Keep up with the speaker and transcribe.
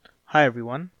Hi,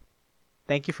 everyone.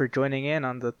 Thank you for joining in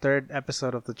on the third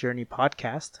episode of the Journey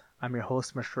podcast. I'm your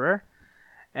host, Mashroor,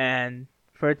 and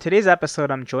for today's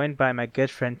episode, I'm joined by my good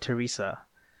friend, Theresa.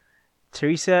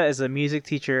 Theresa is a music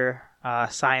teacher,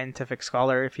 scientific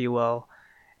scholar, if you will,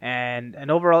 and an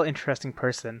overall interesting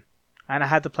person. And I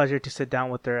had the pleasure to sit down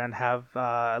with her and have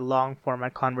a long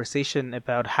format conversation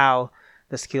about how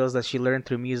the skills that she learned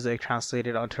through music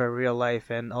translated onto her real life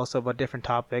and also about different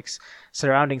topics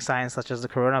surrounding science, such as the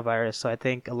coronavirus. So I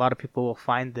think a lot of people will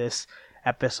find this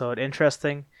episode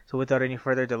interesting. So without any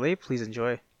further delay, please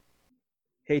enjoy.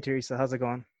 Hey, Teresa, how's it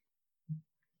going?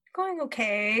 Going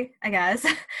okay, I guess.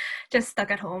 Just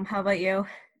stuck at home. How about you?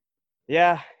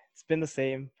 Yeah, it's been the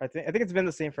same. I think it's been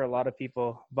the same for a lot of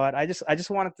people. But I just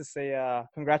wanted to say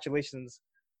congratulations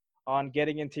on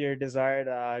getting into your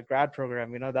desired grad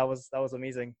program. That was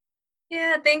amazing.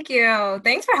 Yeah, thank you.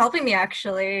 Thanks for helping me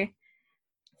actually.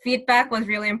 Feedback was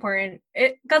really important.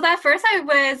 It because at first I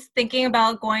was thinking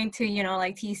about going to,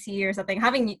 like TC or something,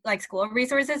 having like school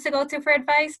resources to go to for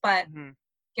advice, but Mhm.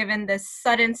 given this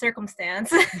sudden circumstance,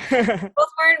 those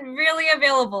weren't really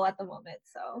available at the moment.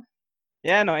 So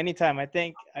Yeah, no, anytime. I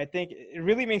think it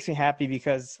really makes me happy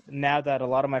because now that a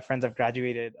lot of my friends have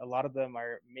graduated, a lot of them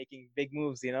are making big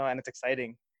moves, and it's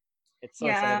exciting. It's so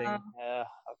yeah. exciting.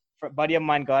 A buddy of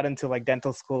mine got into like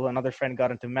dental school, another friend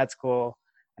got into med school,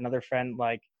 another friend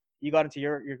like you got into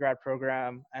your grad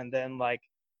program, and then like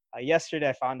yesterday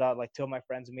I found out like two of my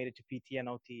friends made it to PT and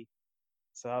OT.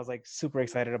 So I was like super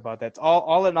excited about that.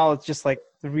 All in all, it's just like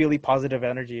really positive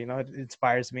energy. It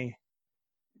inspires me.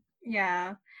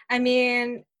 Yeah. I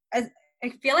mean, as, I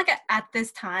feel like at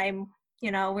this time,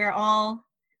 we're all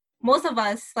most of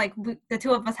us, like the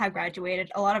two of us have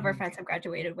graduated. A lot of our Mhm. friends have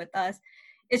graduated with us.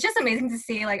 It's just amazing to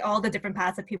see like all the different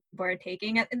paths that people are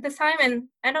taking at this time. And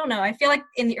I don't know, I feel like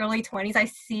in the early 20s, I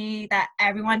see that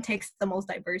everyone takes the most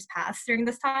diverse paths during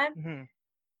this time. Mhm. I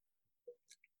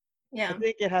Yeah.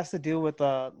 think it has to do with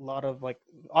a lot of like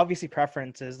obviously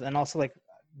preferences and also like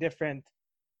different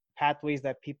pathways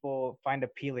that people find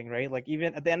appealing, right? Like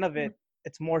even at the end of it,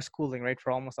 it's more schooling, right?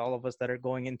 For almost all of us that are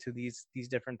going into these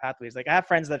different pathways. Like I have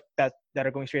friends that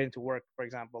are going straight into work, for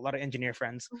example, a lot of engineer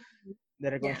friends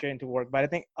that are going Yeah. straight into work. But I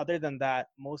think other than that,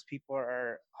 most people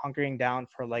are hunkering down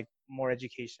for like more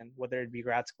education, whether it be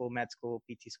grad school, med school,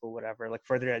 PT school, whatever, like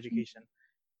further education.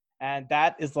 And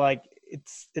that is like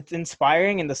it's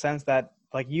inspiring in the sense that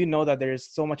like that there's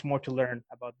so much more to learn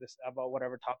about this, about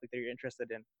whatever topic that you're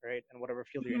interested in, right? And whatever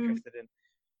field you're Mhm. interested in.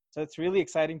 So it's really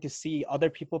exciting to see other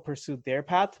people pursue their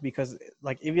path because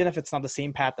like even if it's not the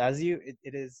same path as you,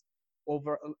 it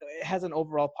has an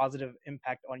overall positive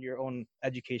impact on your own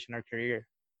education or career.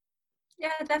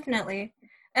 Yeah, definitely.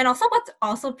 And also, what's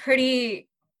also pretty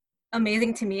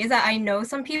amazing to me is that I know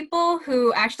some people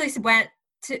who actually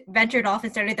ventured off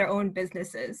and started their own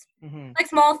businesses, Hmm. like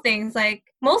small things, like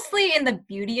mostly in the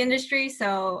beauty industry,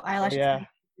 so Oh eyelash yeah.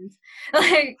 extensions,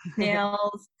 like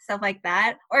nails, stuff like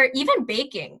that, or even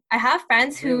baking. I have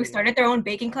friends who Really. started their own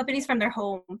baking companies from their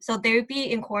home, so they would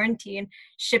be in quarantine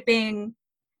shipping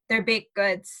their baked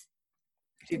goods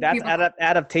See, to that's people.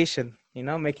 adaptation,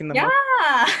 making the Yeah, most.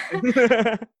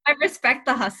 I respect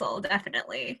the hustle,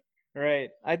 definitely. Right.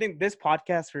 I think this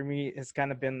podcast for me has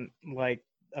kind of been like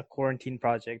a quarantine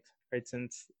project, right?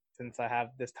 Since I have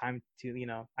this time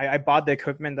to, I bought the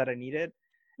equipment that I needed,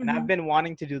 and I've Hmm. been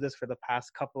wanting to do this for the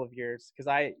past couple of years because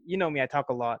me, I talk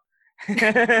a lot.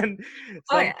 And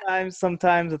Oh yeah.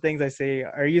 sometimes the things I say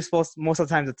are useful. Most of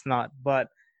the times it's not. But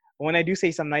when I do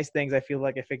say some nice things, I feel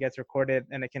like if it gets recorded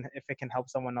and if it can help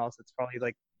someone else, it's probably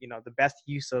like, the best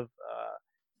use of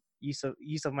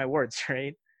my words,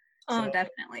 right? So Oh,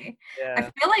 definitely. I yeah.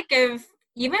 feel like if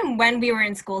even when we were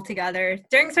in school together,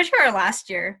 during especially our last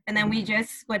year, and then we Mhm.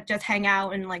 just would just hang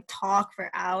out and like talk for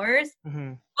hours,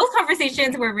 Mhm. those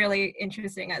conversations were really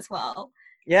interesting as well.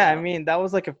 Yeah, I So mean, that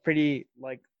was like a pretty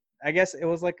like I guess it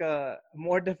was like a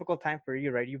more difficult time for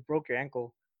you, right? You broke your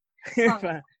ankle.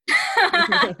 oh,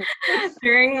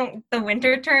 during the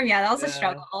winter term, yeah, that was a Yeah.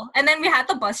 struggle. And then we had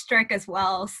the bus strike as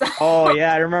well, so Oh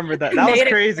yeah, I remember that. it That was made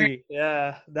it worse. crazy.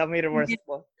 Yeah, that made it It worse. made it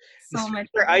Well, the so much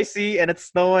streets are worse. icy and it's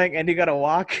snowing, and you gotta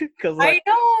walk because like I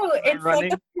know. people are It's like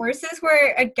the running. forces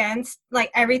were against,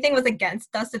 like everything was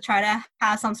against us to try to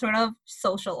have some sort of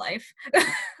social life.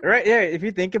 Right? Yeah. If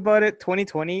you think about it,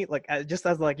 2020, like just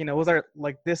as like was our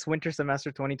like this winter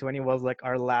semester, 2020 was like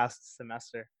our last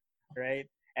semester, right?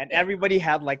 And Yeah. everybody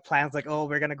had like plans, like, oh,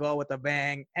 we're gonna go out with a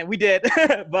bang, and we did,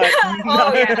 but Oh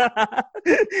not, yeah.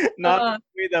 not Uh, the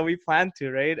way that we planned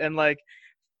to, right? And like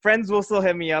friends will still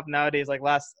hit me up nowadays. Like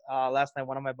last night,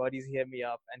 one of my buddies he hit me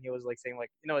up, and he was like saying like,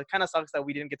 it kind of sucks that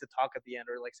we didn't get to talk at the end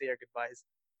or like say our goodbyes.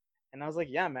 And I was like,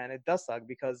 yeah, man, it does suck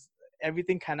because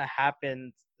everything kind of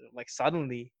happened like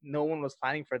suddenly. No one was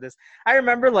planning for this. I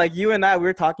remember like you and I, we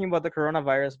were talking about the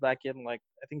coronavirus back in like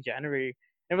I think January,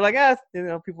 and we're like,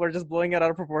 people are just blowing it out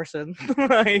of proportion.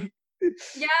 Like,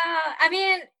 Yeah, I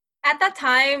mean, at that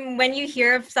time, when you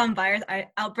hear of some virus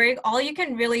outbreak, all you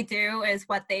can really do is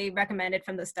what they recommended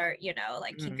from the start.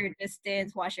 Like keep mm, your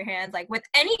distance, wash your hands. Like with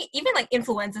any, even like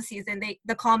influenza season,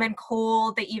 the common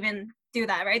cold, they even do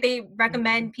that, right? They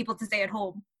recommend people to stay at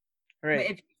home right. if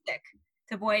you're sick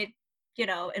to avoid,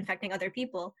 infecting other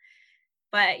people.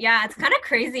 But yeah, it's kind of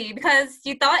crazy because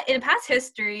you thought in past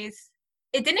histories,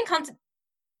 it didn't come to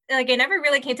like it never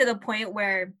really came to the point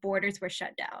where borders were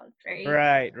shut down, right?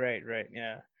 Right.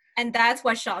 Yeah. And that's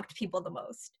what shocked people the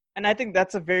most. And I think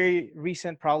that's a very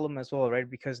recent problem as well, right?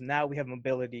 Because now we have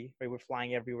mobility, right? We're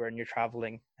flying everywhere and you're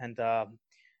traveling. And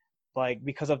like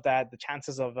because of that, the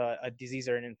chances of a disease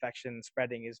or an infection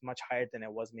spreading is much higher than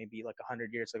it was maybe like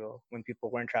 100 years ago when people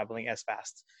weren't traveling as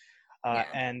fast. Yeah.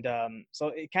 And so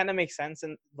it kind of makes sense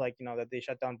and like, that they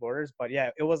shut down borders. But yeah,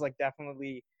 it was like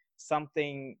definitely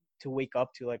something to wake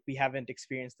up to. Like we haven't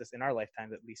experienced this in our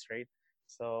lifetimes at least, right?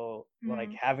 So like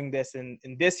Mm. having this in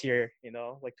this year,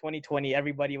 like 2020,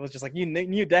 everybody was just like,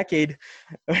 new decade.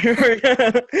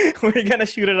 We're gonna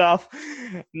shoot it off.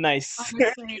 Nice.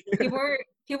 Honestly,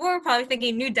 people were probably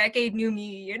thinking new decade, new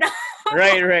me.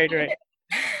 Right.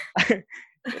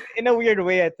 In a weird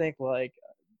way, I think like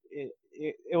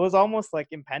it was almost like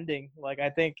impending. Like I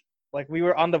think like we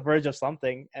were on the verge of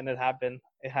something and it happened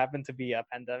to be a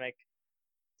pandemic.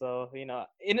 So in a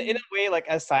way, like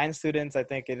as science students, I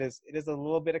think it is a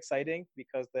little bit exciting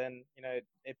because then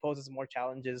it poses more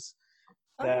challenges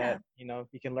Oh that yeah.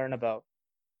 you can learn about.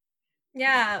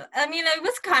 Yeah, I mean, it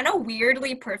was kind of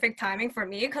weirdly perfect timing for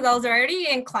me because I was already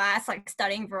in class, like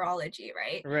studying virology,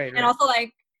 right? And Right. also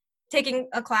like taking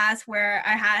a class where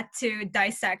I had to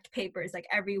dissect papers like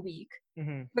every week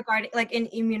Hmm. regarding like in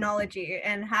immunology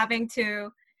and having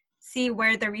to see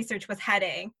where the research was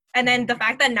heading. And then the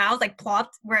fact that now it's like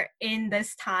plopped, we're in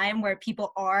this time where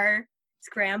people are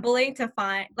scrambling to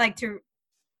find like to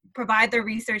provide the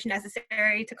research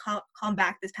necessary to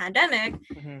combat this pandemic.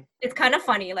 Hmm. It's kind of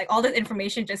funny. Like all this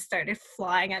information just started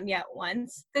flying at me at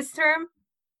once this term.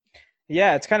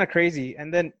 Yeah, it's kind of crazy.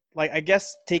 And then like I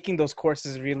guess taking those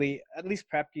courses really at least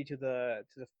prepped you to the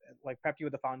like prepped you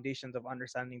with the foundations of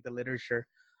understanding the literature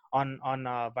on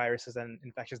viruses and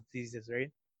infectious diseases, right?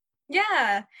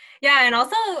 Yeah, yeah, and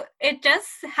also it just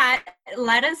had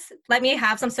let me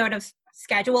have some sort of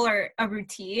schedule or a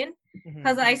routine Hmm.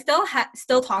 because I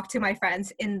still talk to my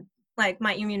friends in like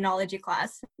my immunology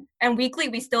class, and weekly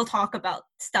we still talk about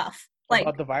stuff About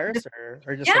like the virus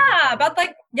or just like in yeah general?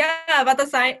 about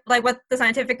the like what the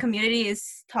scientific community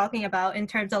is talking about in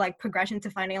terms of like progression to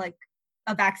finding like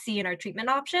a vaccine or treatment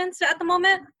options at the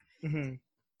moment. Hmm.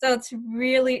 So it's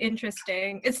really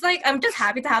interesting. It's like I'm just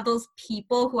happy to have those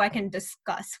people who I can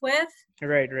discuss with.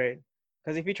 Right.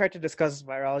 Because if you try to discuss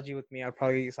virology with me, I'll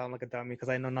probably sound like a dummy because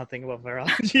I know nothing about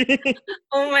virology.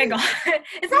 Oh my god.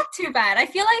 It's not too bad. I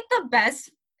feel like the best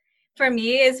for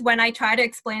me is when I try to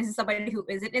explain to somebody who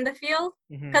isn't in the field.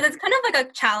 Hmm. Because it's kind of like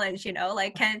a challenge,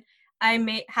 like can I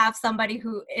may have somebody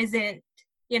who isn't,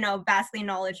 vastly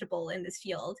knowledgeable in this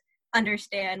field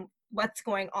understand what's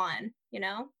going on?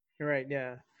 Right.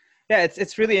 Yeah. Yeah.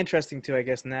 It's really interesting too. I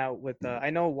guess now with I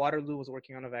know Waterloo was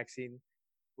working on a vaccine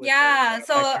with Yeah,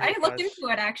 so I looked bacteriophage.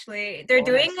 into it actually. They're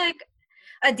Oh, doing nice. like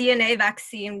a DNA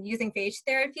vaccine using phage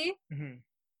therapy. Hmm.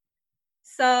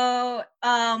 So,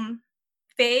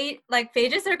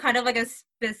 phages are kind of like a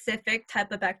specific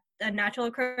type of a natural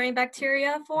occurring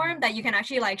bacteria form Hmm. that you can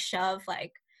actually like shove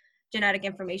like genetic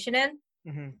information in.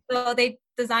 Hmm. So they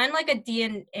designed like a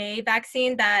DNA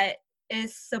vaccine that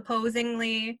is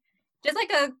supposedly just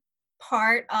like a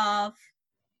part of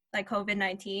like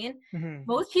COVID-19. Hmm.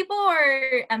 Most people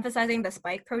are emphasizing the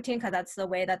spike protein because that's the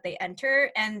way that they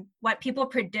enter, and what people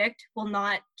predict will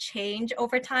not change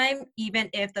over time, even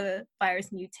if the virus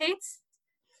mutates.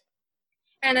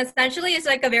 And essentially, it's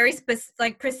like a very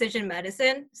like precision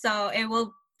medicine. So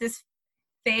this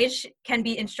phage can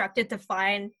be instructed to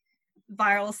find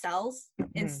viral cells,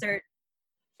 Hmm.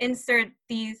 insert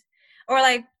these, or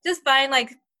like just find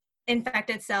like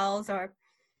infected cells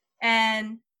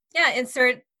and yeah,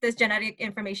 insert this genetic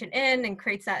information in and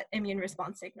creates that immune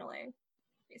response signaling,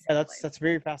 Yeah, basically. that's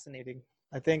very fascinating.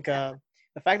 I think Yeah.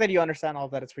 the fact that you understand all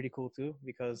of that is pretty cool too,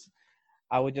 because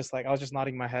I was just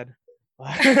nodding my head.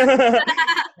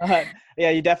 But yeah,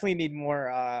 you definitely need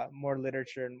more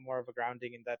literature and more of a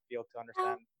grounding in that field to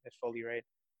understand it fully, right?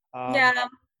 Um, Yeah.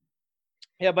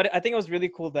 yeah, but I think it was really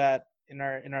cool that in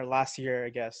our last year, I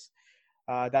guess,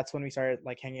 that's when we started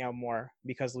like hanging out more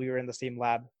because we were in the same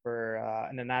lab for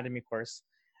an anatomy course.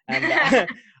 And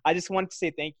I just want to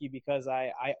say thank you because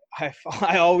I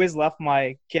always left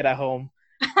my kid at home.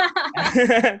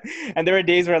 And there were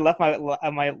days where I left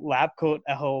my lab coat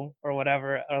at home or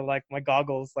whatever, or like my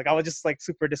goggles. Like I was just like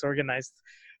super disorganized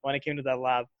when it came to that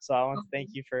lab. So I want to thank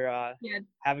you for Yeah,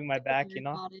 having my back.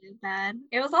 about it, bad.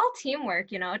 It was all teamwork,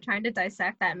 trying to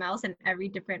dissect that mouse in every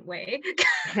different way.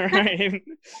 Right.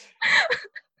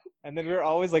 And then we were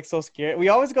always like so scared. We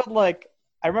always got like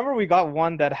I remember we got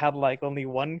one that had like only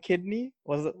one kidney.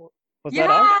 Was that us?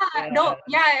 Yeah, Yeah. no,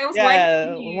 yeah, it was one Yeah,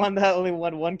 kidney. one that had only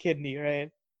one kidney, right?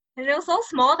 And it was so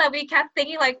small that we kept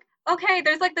thinking like, okay,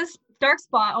 there's like this dark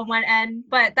spot on one end,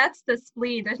 but that's the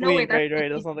spleen. There's no way Spleen, that's right, the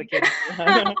right. That's not the kidney.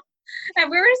 kidney. And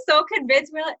we were so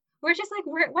convinced. We're just like,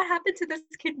 what happened to this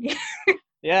kidney?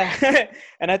 Yeah.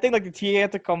 And I think like the TA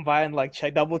had to come by and like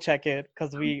double check it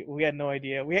because we had no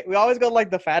idea. We always got like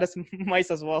the fattest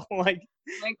mice as well. Like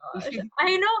My gosh.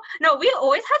 I know. No, we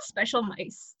always have special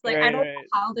mice. Like, I right, don't know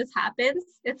how this happens.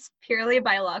 It's purely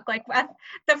by luck. Like,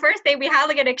 the first day we had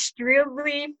like an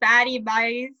extremely fatty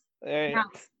mice. right.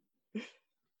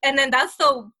 And then that's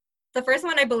the first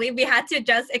one I believe we had to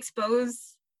just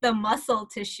expose the muscle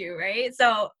tissue, right?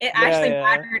 So it actually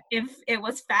mattered if it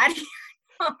was fatty.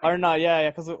 Or not, yeah,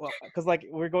 because like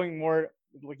we're going more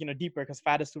like deeper because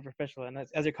fat is superficial, and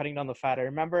as you're cutting down the fat, I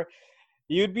remember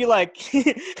you'd be like,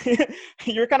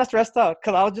 you were kind of stressed out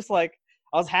because I was just like,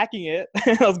 I was hacking it,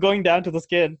 I was going down to the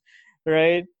skin,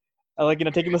 right? Like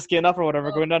taking the skin off or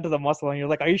whatever, going down to the muscle, and you're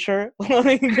like, "Are you sure?"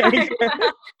 Like, are you sure?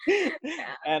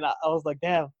 And I was like,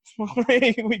 "Damn,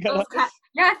 we gotta."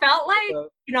 Yeah, I felt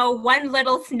like one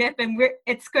little snip and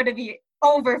it's gonna be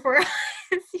over for us.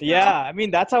 Yeah, I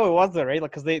mean that's how it was, though, right?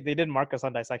 Like, because they did mark us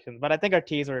on dissections, but I think our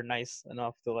T's were nice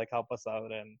enough to like help us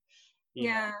out, and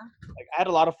like I had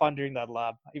a lot of fun during that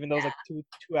lab, even though it was like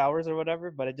 2 hours or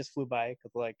whatever, but it just flew by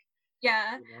because like.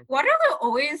 Yeah, Waterloo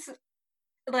always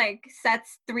like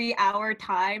sets 3-hour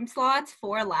time slots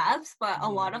for labs, but a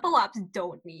lot of the labs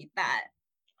don't need that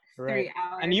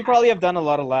 3-hour. And you probably have done a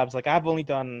lot of labs. Like I've only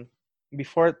done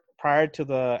prior to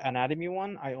the anatomy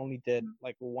one, I only did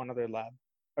like one other lab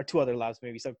or two other labs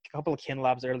maybe. So a couple of kin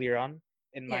labs earlier on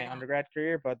in my undergrad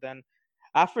career, but then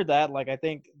after that, like I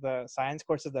think the science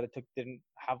courses that I took didn't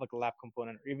have like a lab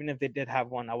component. Or even if they did have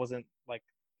one, I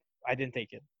didn't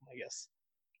take it, I guess.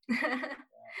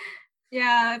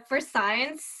 Yeah, for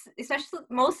science, especially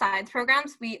most science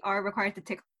programs, we are required to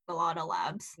take a lot of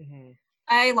labs. Mm-hmm.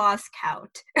 I lost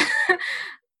count.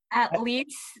 At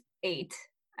least 8,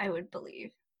 I would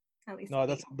believe. At least no,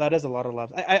 that is a lot of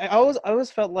labs. I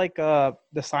always felt like the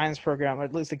science program, or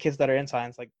at least the kids that are in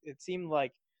science, like it seemed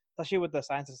like, especially with the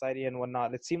science society and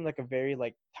whatnot, it seemed like a very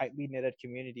like tightly knitted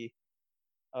community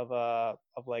of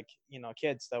like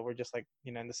kids that were just like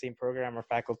in the same program or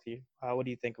faculty. What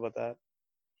do you think about that?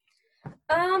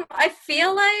 I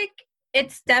feel like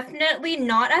it's definitely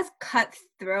not as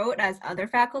cutthroat as other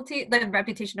faculty, the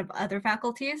reputation of other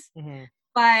faculties. Mm-hmm.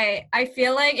 But I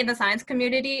feel like in the science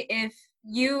community, if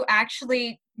you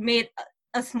actually made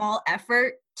a small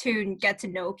effort to get to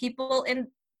know people in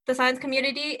the science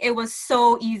community, it was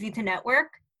so easy to network.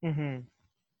 Mm-hmm.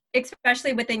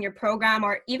 Especially within your program,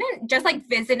 or even just like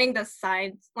visiting the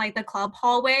science, like the club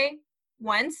hallway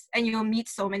once, and you'll meet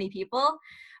so many people.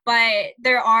 But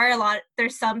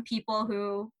there's some people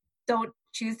who don't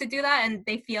choose to do that, and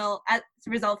they feel as a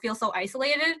result feel so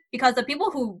isolated because the people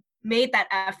who made that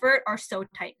effort are so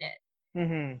tight knit.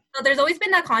 Mm-hmm. So there's always been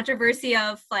that controversy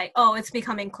of like, oh, it's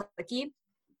becoming cliquey.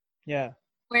 Yeah.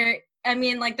 Where I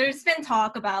mean, like, there's been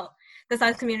talk about the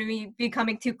science community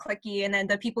becoming too cliquey, and then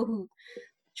the people who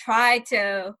try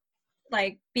to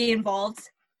like be involved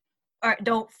or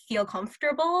don't feel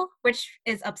comfortable, which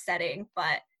is upsetting.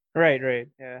 But right,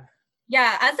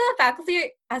 yeah, as a faculty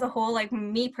as a whole, like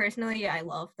me personally, I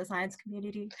love the science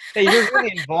community. Yeah, you're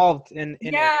really involved in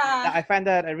it. Yeah,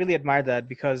 I really admire that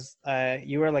because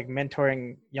you were like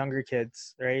mentoring younger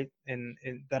kids, right, in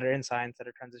that are in science that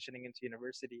are transitioning into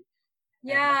university.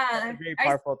 yeah, that's a very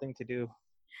powerful thing to do.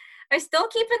 I still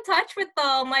keep in touch with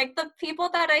them. Like the people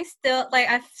that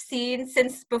I've seen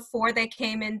since before they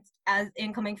came in as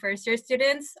incoming first year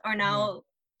students are now,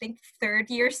 I think, third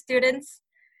year students,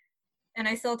 and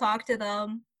I still talk to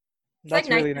them. It's That's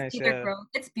like nice really to nice. see their growth.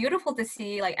 It's beautiful to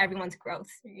see like everyone's growth,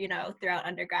 throughout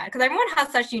undergrad, because everyone has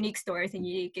such unique stories and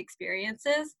unique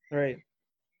experiences. Right.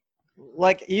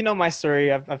 Like my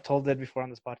story. I've told it before on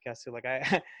this podcast too. Like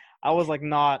I was like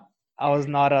not. I was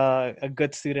not a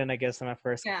good student, I guess, in my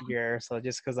first year. So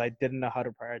just because I didn't know how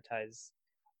to prioritize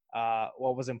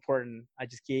what was important. I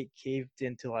just caved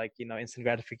into like, instant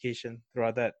gratification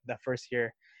throughout that first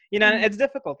year. And Mhm. it's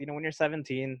difficult. When you're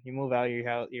 17, you move out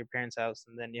of your parents' house,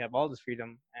 and then you have all this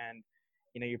freedom, and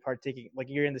you're partaking, like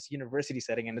you're in this university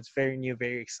setting, and it's very new,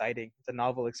 very exciting. It's a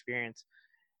novel experience,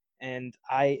 and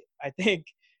I think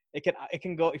it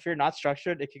can go, if you're not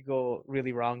structured, it could go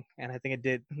really wrong, and I think it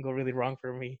did go really wrong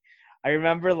for me. I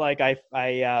remember like I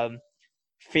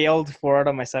failed 4 out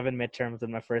of my 7 midterms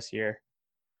in my first year,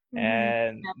 Mhm.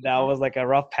 and Yeah, that yeah. was like a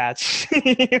rough patch.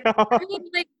 you know? I mean,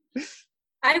 like,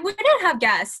 I wouldn't have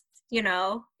guessed,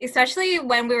 especially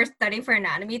when we were studying for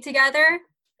anatomy together.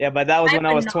 Yeah, but that was I when I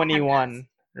would was not have guessed. 21,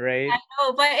 right? I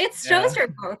know, but it shows Yeah. your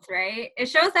growth, right? It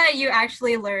shows that you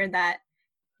actually learned that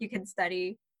you can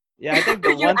study. Yeah, I think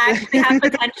the You one thing actually have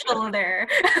potential there.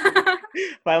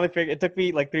 finally figured, it took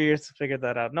me like 3 years to figure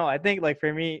that out. No, I think like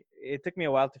for me, it took me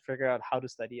a while to figure out how to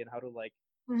study and how to like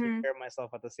take Hmm. care of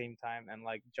myself at the same time and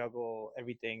like juggle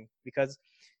everything, because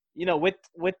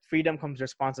with freedom comes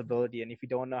responsibility, and if you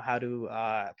don't know how to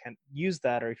can use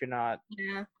that, or if you're not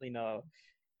Yeah. you know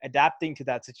adapting to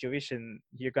that situation,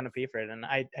 you're gonna pay for it. And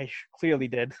I clearly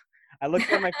did. I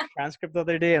looked at my transcript the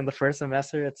other day, and the first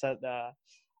semester it said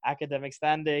academic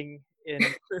standing in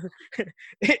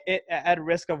at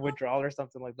risk of withdrawal or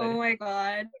something like that. Oh my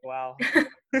God. Wow.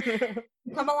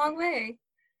 You've come a long way.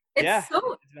 It's Yeah, so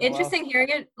it's been a while. interesting hearing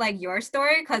it like your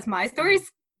story because my Mhm.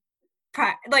 story's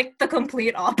like the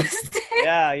complete opposite.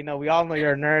 Yeah, we all know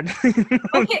you're a nerd.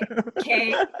 Okay.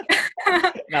 Okay.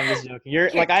 No, I'm just joking. You're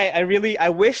Okay. like I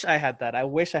wish I had that. I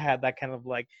wish I had that kind of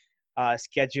like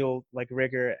schedule, like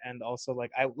rigor, and also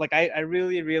I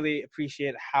really really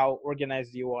appreciate how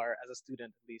organized you are as a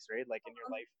student, at least, right? Like in your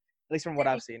life, at least from what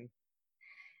I've seen.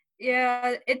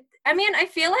 Yeah, I mean, I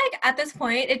feel like at this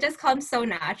point it just comes so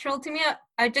natural to me.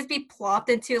 I'd just be plopped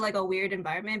into like a weird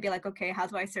environment and be like, okay, how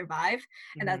do I survive?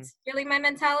 And Hmm. that's really my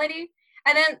mentality.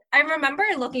 And then I remember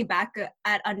looking back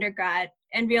at undergrad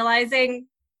and realizing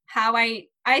how I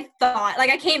thought, like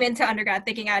I came into undergrad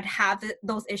thinking I'd have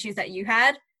those issues that you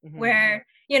had, Hmm. where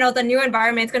the new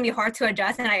environment is going to be hard to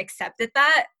adjust, and I accepted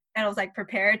that, and I was like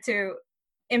prepared to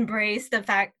embrace the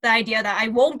idea that I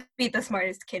won't be the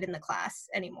smartest kid in the class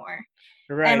anymore, and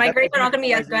Right, my that's a grades are great not going to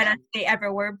be as good as realization. they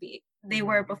ever were they Hmm.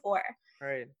 were before.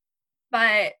 Right.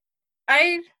 But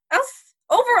I was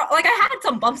overall, like, I had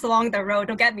some bumps along the road.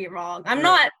 Don't get me wrong. Right. I'm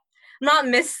not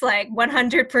miss like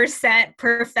 100%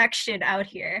 perfection out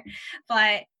here,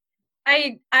 but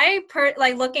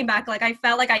like looking back, like I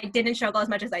felt like I didn't struggle as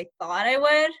much as I thought I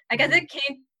would. I guess Hmm. it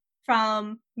came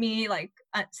from me like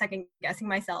second guessing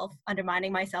myself,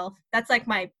 undermining myself. That's like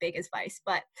my biggest vice.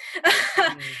 But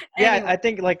Yeah, anyway, I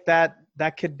think like that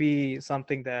could be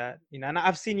something that and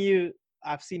I've seen you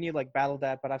like battle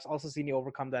that, but I've also seen you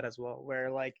overcome that as well. Where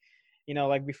like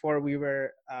like before we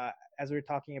were as we were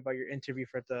talking about your interview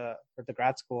for the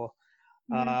grad school,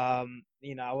 mhm.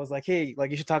 I was like, hey,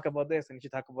 like you should talk about this and you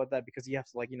should talk about that, because you have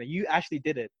to, like, you actually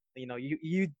did it.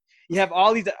 You have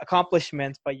all these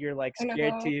accomplishments, but you're like I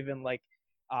scared to know. even like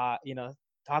uh you know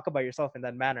talk about yourself in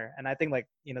that manner. And I think like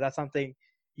that's something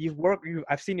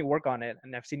I've seen you work on it,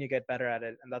 and I've seen you get better at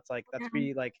it, and that's Yeah,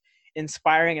 really like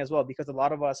inspiring as well, because a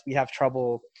lot of us, we have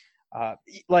trouble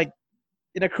like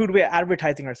in a crude way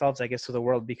advertising ourselves, I guess, to the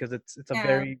world, because it's a yeah.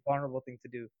 very vulnerable thing to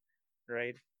do,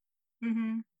 right?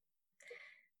 Hmm.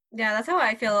 Yeah, that's how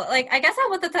I feel. Like, I guess I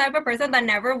was the type of person that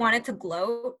never wanted to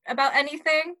gloat about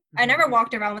anything. I Hmm. never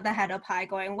walked around with the head up high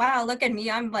going, wow, look at me,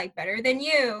 I'm like better than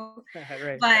you.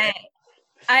 Right. But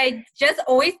I just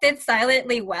always did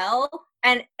silently well.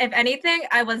 And if anything,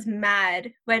 I was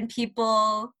mad when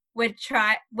people would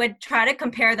try to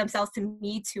compare themselves to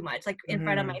me too much, like in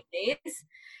front of Hmm. my face.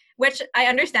 Which I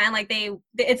understand, like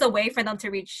it's a way for them to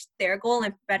reach their goal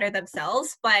and better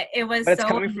themselves. But it But was it's so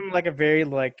coming from like a very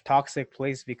like toxic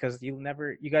place, because you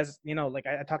guys, like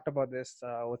I talked about this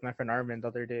with my friend Armin the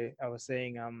other day. I was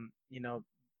saying,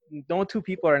 no two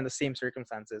people are in the same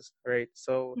circumstances, right?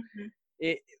 So Mhm.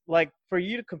 it, like, for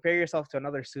you to compare yourself to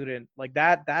another student, like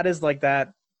that is like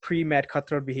that pre-med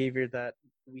cutthroat behavior that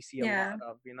we see a Yeah, lot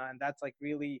of, and that's like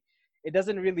really, it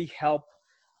doesn't really help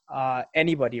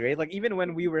anybody, right? Like even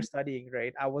when we were studying,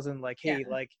 right, I wasn't like, yeah, hey,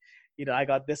 like, I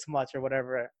got this much or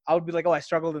whatever. I would be like, oh, I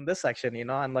struggled in this section,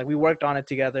 and like we worked on it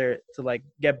together to like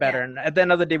get yeah. better, and at the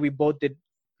end of the day we both did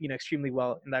extremely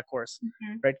well in that course,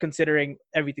 Mhm. right, considering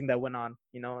everything that went on,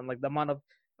 and like the amount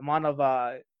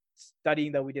of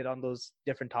studying that we did on those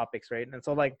different topics, right? And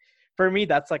so like for me,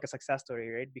 that's like a success story,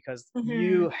 right? Because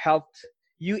Mhm.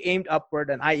 you aimed upward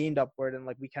and I aimed upward, and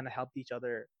like we kind of helped each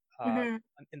other uh Mhm.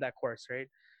 in that course, right?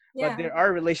 But Yeah. there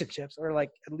are relationships, or like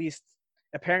at least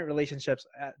apparent relationships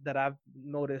that I've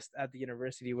noticed at the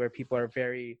university where people are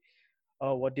very,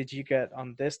 oh, what did you get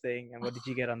on this thing and what did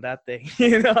you get on that thing?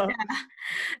 Yeah.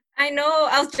 I know.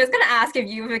 I was just gonna ask if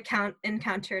you've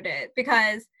encountered it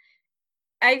because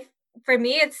I, for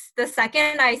me, it's the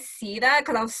second I see that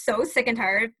because I was so sick and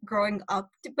tired growing up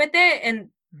with it, and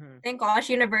thank gosh,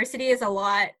 university is a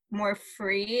lot more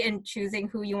free in choosing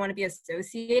who you want to be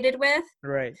associated with.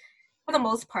 Right. For the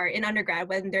most part, in undergrad,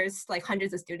 when there's like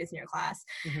hundreds of students in your class,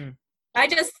 Mm-hmm. I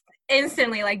just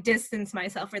instantly like distance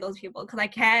myself for those people because I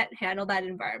can't handle that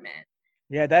environment.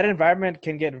 Yeah, that environment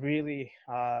can get really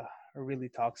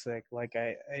toxic. Like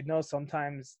I know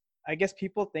sometimes I guess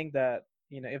people think that,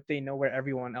 if they know where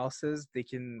everyone else is,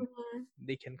 Mm-hmm.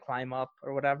 they can climb up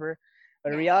or whatever. But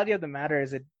the Yeah, reality of the matter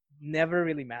is it never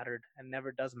really mattered and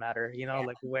never does matter, yeah,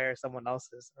 like where someone else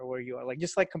is or where you are. Like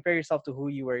just like compare yourself to who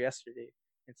you were yesterday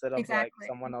instead of like exactly.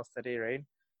 someone else today, right?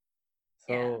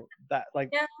 Yeah, So that like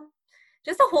yeah.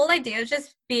 Just the whole idea of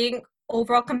just being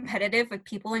overall competitive with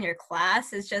people in your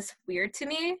class is just weird to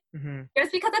me. mhm.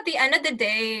 Just because at the end of the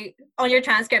day, on your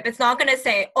transcript, it's not gonna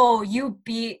say, "Oh, you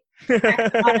beat X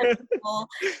amount of people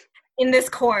in this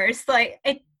course." Like,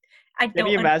 I Can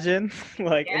you don't imagine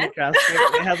like in the understand.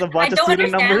 transcript it has a I bunch of don't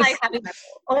student understand like numbers? having that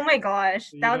goal. Oh my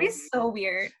gosh, you that would be know so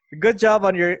weird. good job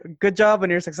on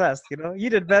your success, you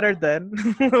did better then.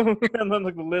 And then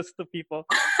like the list of people.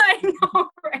 I know,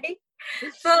 right?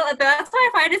 So that's why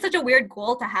I find it such a weird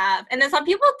goal to have. And then some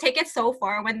people take it so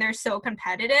far when they're so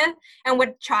competitive and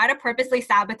would try to purposely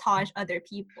sabotage other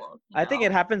people, you I think know?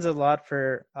 it happens a lot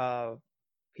for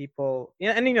people.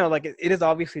 Yeah, and like it is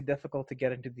obviously difficult to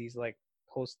get into these like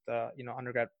post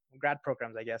undergrad grad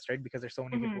programs, I guess, right? Because there's so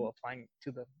many Mm-hmm. people applying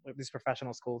to these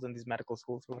professional schools and these medical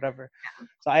schools or whatever.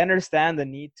 So I understand the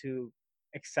need to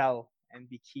excel and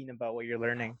be keen about what you're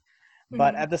learning.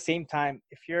 But Mm-hmm. at the same time,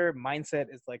 if your mindset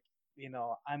is like,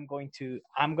 I'm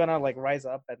gonna like rise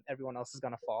up and everyone else is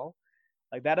gonna fall,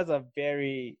 like that is a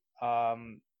very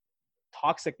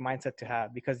toxic mindset to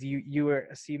have, because you were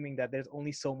assuming that there's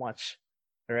only so much,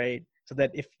 right? So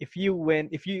that if you win,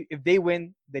 if they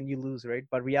win, then you lose, right?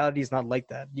 But reality is not like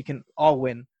that. You can all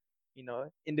win, Yeah,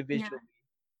 individually,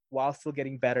 while still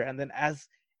getting better. And then as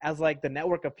like the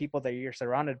network of people that you're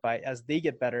surrounded by, as they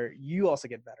get better, you also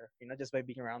get better, just by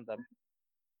being around them.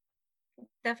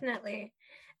 definitely.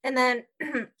 And then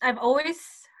I've always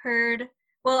heard,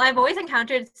 well, I've always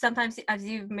encountered sometimes, as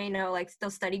you may know, like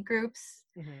those study groups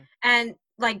Mm-hmm. and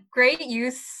like great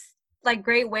use, like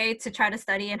great way to try to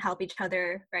study and help each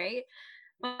other, right?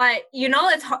 But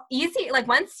it's easy, like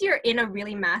once you're in a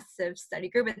really massive study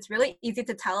group, it's really easy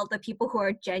to tell the people who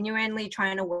are genuinely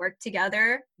trying to work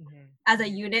together Mm-hmm. as a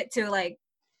unit to like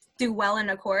do well in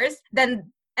a course. And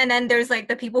then there's like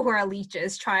the people who are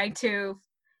leeches trying to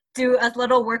do as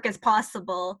little work as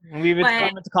possible. And we've But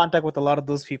come into contact with a lot of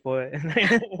those people in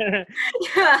our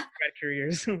yeah,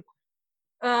 careers.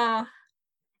 uh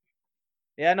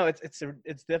Yeah, no,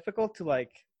 it's difficult to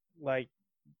like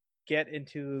get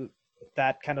into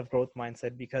that kind of growth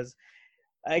mindset, because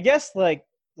I guess like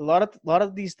a lot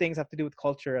of these things have to do with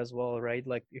culture as well, right?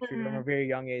 Like if you're from a mm, very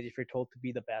young age, if you're told to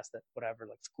be the best at whatever,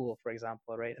 like school, for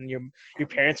example, right? And your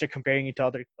parents are comparing you to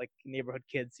other like neighborhood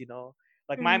kids,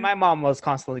 Like mm. my mom was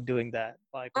constantly doing that.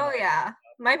 Like when I Oh was yeah,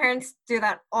 my parents do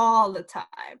that all the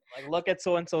time. like, look at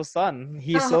so and so's son.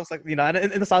 He's Oh, so like and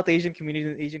in the South Asian community,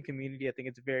 in the Asian community, I think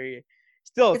it's very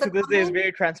still it's a to this day is common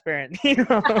very transparent.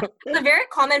 it's a very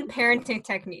common parenting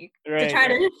technique to Right, try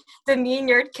right. to demean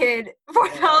your kid for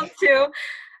Yeah. them to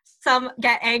some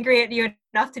get angry at you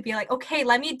enough to be like, okay,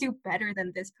 let me do better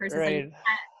than this person so you Right.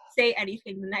 can't say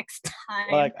anything the next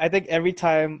time. Like I think every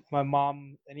time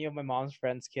any of my mom's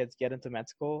friends' kids get into med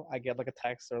school, I get like a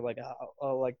text or like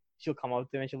like she'll come up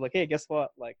to me and she'll be like, "Hey, guess what?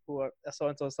 Like so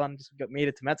and so's son just made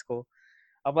it to med school."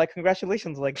 I'm like,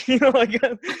 "Congratulations!" Like like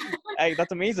hey,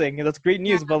 that's amazing. That's great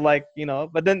Yeah. news. But like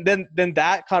but then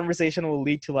that conversation will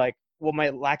lead to like what my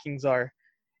lackings are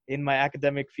in my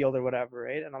academic field or whatever,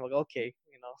 right? And I'm like, okay,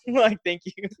 like thank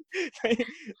you, thank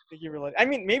you for like. I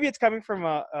mean, maybe it's coming from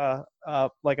a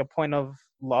like a point of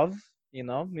love,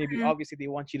 Maybe Mhm. obviously they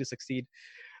want you to succeed,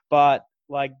 but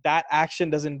like that action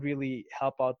doesn't really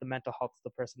help out the mental health of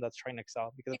the person that's trying to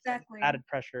excel, because it's Exactly. added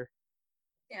pressure.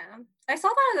 Yeah. I saw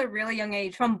that at a really young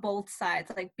age from both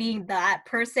sides, like being that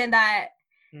person that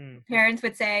Hmm. parents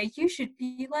would say, you should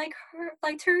be like her,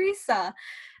 like Theresa.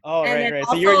 Oh, And right, then right.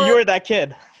 So you also were that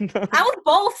kid. I was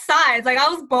both sides. Like I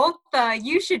was both the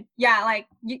you should, yeah, like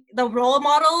the role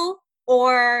model,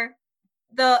 or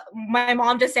the my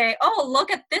mom just say, "Oh,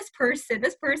 look at this person.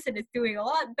 This person is doing a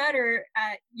lot better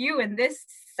at you in this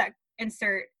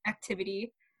insert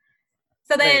activity."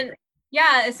 So Right, then right.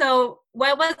 Yeah, so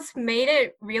what was made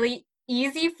it really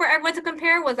easy for everyone to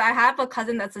compare was I have a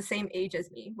cousin that's the same age as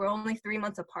me. We're only 3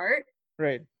 months apart.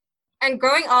 Right. And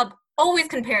growing up, always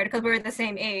compared because we were the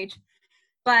same age.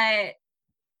 But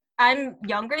I'm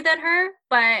younger than her,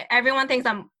 but everyone thinks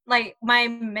I'm like my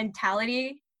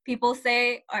mentality, people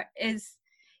say, is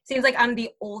seems like I'm the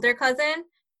older cousin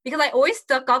because I always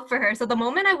stuck up for her. So the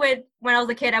moment when I was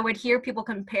a kid, I would hear people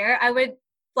compare, I would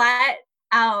flat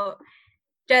out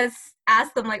just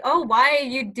ask them like, "Oh, why are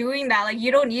you doing that? Like,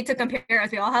 you don't need to compare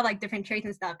us. We all have like different traits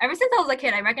and stuff." Ever since I was a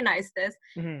kid, I recognized this,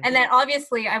 Hmm. and then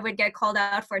obviously I would get called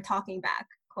out for talking back,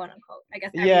 quote unquote. I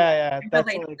guess everyone Yeah, can that's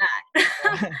relate to like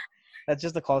that. that's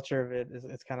just the culture of it.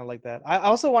 It's kind of like that. I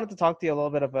also wanted to talk to you a little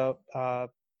bit about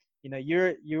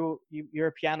you're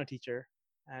a piano teacher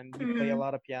and you play a Mhm.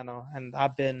 lot of piano, and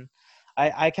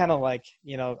I kind of like,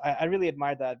 I really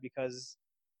admire that because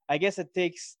I guess it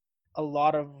takes a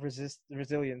lot of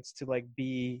resilience to like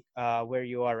be where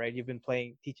you are, right? You've been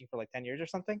teaching for like 10 years or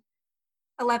something.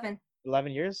 11.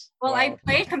 11 years. Well, I Wow.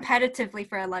 played competitively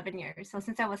for 11 years, so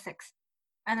since I was 6.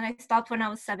 And then I stopped when I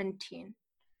was 17.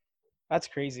 That's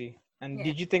crazy. And Yeah.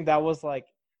 did you think that was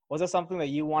that something that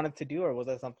you wanted to do, or was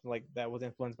that something like that was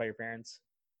influenced by your parents?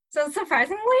 So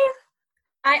surprisingly,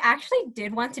 I actually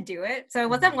did want to do it. So it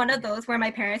wasn't Mhm. one of those where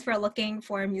my parents were looking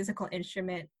for a musical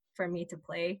instrument for me to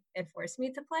play and force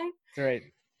me to play. Right.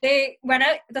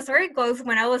 The story goes,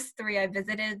 when I was 3, I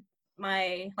visited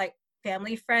my like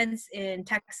family friends in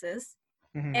Texas,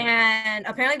 Hmm. and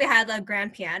apparently they had a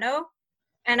grand piano,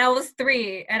 and I was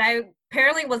 3, and I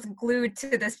apparently was glued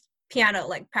to this piano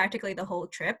like practically the whole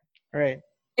trip, Right.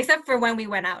 except for when we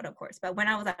went out, of course. But when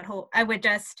I was at home, I would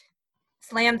just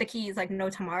slam the keys like no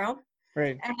tomorrow.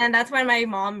 Right. And that's when my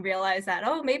mom realized that,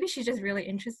 oh, maybe she's just really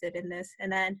interested in this,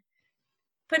 and then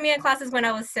put me in classes when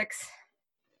I was 6,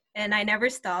 and I never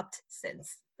stopped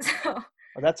since. So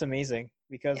Well, that's amazing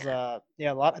because yeah.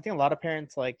 yeah, I think a lot of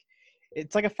parents like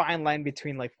it's like a fine line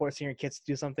between like forcing your kids to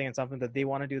do something and something that they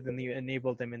want to do, then you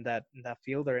enable them in that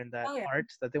field or in that Oh yeah. art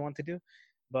that they want to do.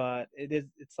 But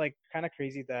it's like kind of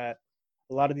crazy that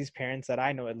a lot of these parents that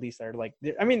I know at least are like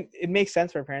I mean, it makes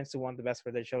sense for parents to want the best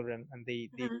for their children and they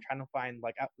Mhm. trying to find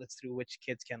like outlets through which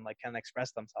kids can like kind of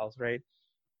express themselves, right?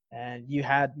 And you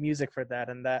had music for that,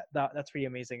 and that's pretty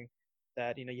amazing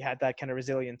that you had that kind of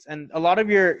resilience. And a lot of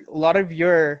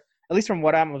your at least from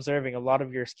what I'm observing, a lot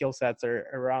of your skill sets are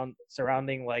around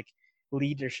surrounding like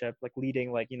leadership, like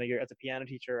leading, like you're as a piano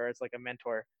teacher or as like a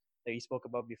mentor that you spoke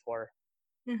about before.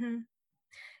 Mhm.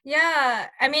 Yeah,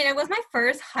 I mean, it was my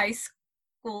first high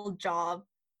school job.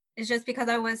 It's just because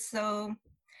I was so.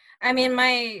 I mean,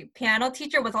 my piano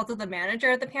teacher was also the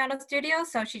manager of the piano studio,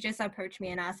 so she just approached me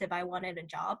and asked if I wanted a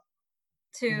job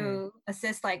Hmm. to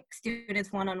assist like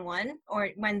students one on one or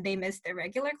when they missed their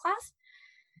regular class.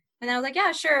 And I was like,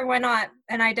 yeah, sure, why not?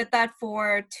 And I did that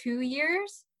for 2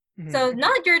 years. Hmm. So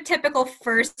not your typical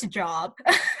first job,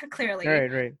 clearly.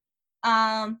 Right.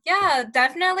 Yeah,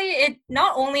 definitely. It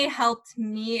not only helped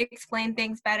me explain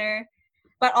things better,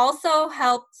 but also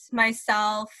helped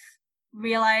myself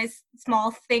realize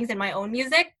small things in my own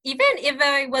music, even if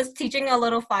I was teaching a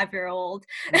little 5-year-old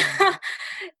Hmm.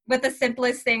 with the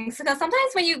simplest things. Because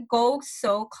sometimes when you go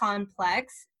so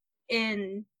complex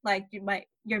in like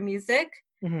your music,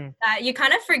 Hmm. that you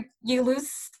kind of you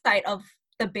lose sight of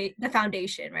the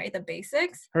foundation, right? The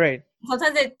basics. Right.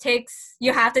 Sometimes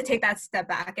you have to take that step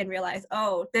back and realize,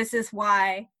 oh, this is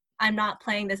why I'm not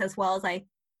playing this as well as I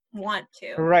want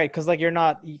to. Right, because like you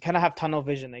kind of have tunnel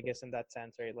vision, I guess, in that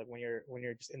sense, right? Like when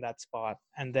you're just in that spot,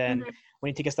 and then Mhm. when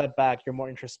you take a step back, you're more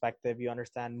introspective. You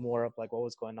understand more of like what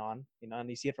was going on, and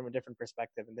you see it from a different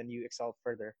perspective, and then you excel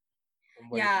further from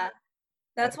where you Yeah, started.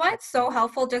 that's why That's it's so amazing.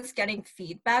 helpful just getting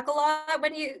feedback a lot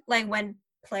when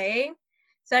playing.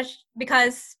 Such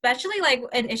because especially like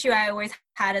an issue I always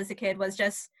had as a kid was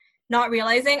just not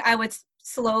realizing I would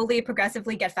slowly,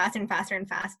 progressively get faster and faster and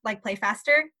like play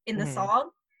faster in the Hmm. song,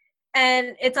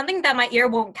 and it's something that my ear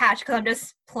won't catch because I'm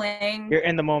just playing. You're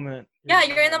in the moment. You're Yeah, in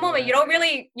the you're in the moment. moment.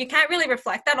 Yeah. You can't really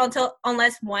reflect that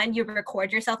unless one, you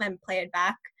record yourself and play it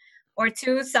back, or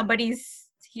two, somebody's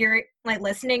here like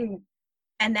listening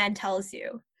and then tells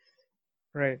you.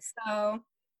 Right. So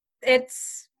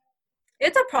it's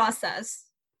it's a process.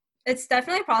 It's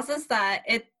definitely a process that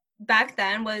it back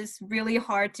then was really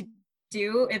hard to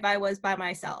do if I was by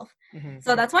myself. Hmm.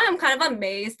 So that's why I'm kind of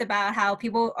amazed about how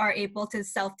people are able to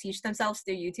self-teach themselves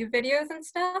through YouTube videos and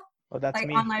stuff, Oh, that's like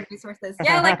me. online resources.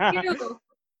 Yeah, like you.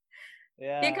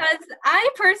 Yeah. Because I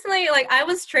personally like I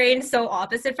was trained so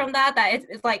opposite from that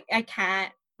it's like I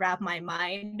can't wrap my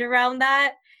mind around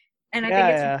that, and I think Yeah.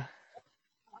 it's Yeah.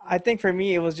 I think for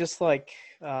me, it was just like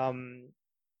um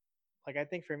like I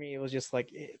think for me it was just like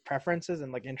preferences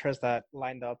and like interests that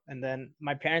lined up, and then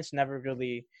my parents never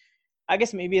really. I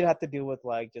guess maybe it had to do with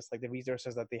like just like the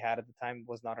resources that they had at the time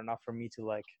was not enough for me to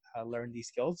like learn these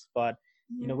skills. But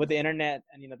Mhm. with the internet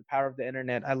and the power of the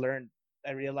internet,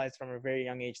 I realized from a very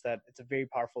young age that it's a very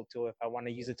powerful tool if I want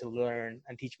to use it to learn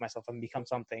and teach myself and become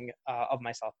something of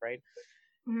myself, right?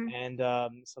 Mhm.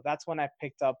 And so that's when I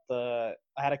picked up I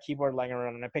had a keyboard lying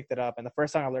around and I picked it up. And the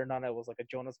first song I learned on it was like a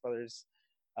Jonas Brothers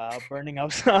Burning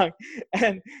Up song.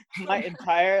 And my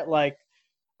entire, like,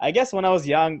 I guess when I was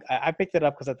young, I picked it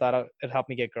up because I thought it helped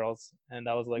me get girls. And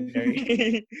I was like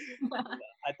very,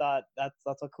 I thought that's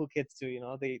what cool kids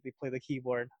do, they play the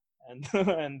keyboard. And,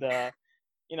 and,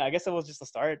 I guess it was just a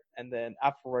start. And then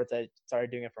afterwards, I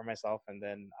started doing it for myself. And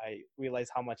then I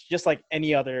realized how much, just like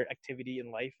any other activity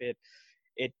in life,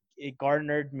 it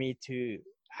garnered me to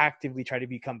actively try to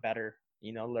become better,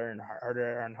 learn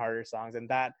harder and harder songs, and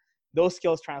that those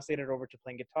skills translated over to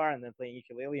playing guitar and then playing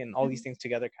ukulele, and all these things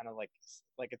together kind of like it's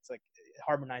like it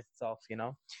harmonized itself, and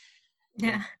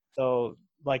Yeah. so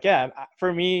like yeah,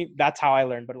 for me that's how I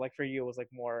learned. But like for you it was like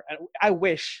more, I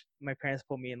wish my parents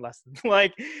put me in lessons.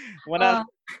 Like when i Uh,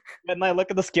 when I look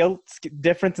at the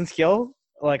difference in skill,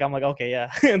 like I'm like, okay,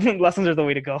 yeah, lessons are the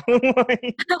way to go.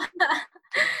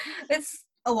 it's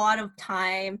a lot of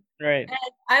time. Right. And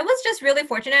I was just really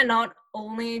fortunate not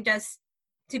only just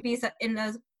to be in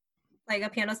a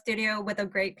piano studio with a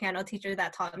great piano teacher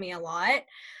that taught me a lot,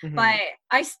 Mm-hmm. but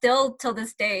I still till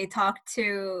this day talk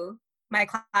to my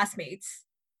classmates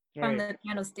from Right. the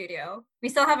piano studio. We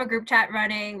still have a group chat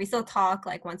running. We still talk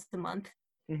like once a month,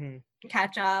 Mm-hmm.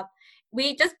 catch up.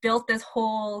 We just built this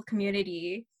whole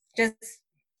community just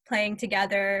playing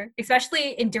together,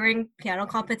 especially in during piano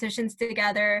competitions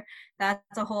together. That's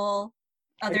a whole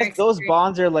I other guess those experience.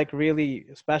 bonds are like really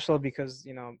special because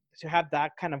to have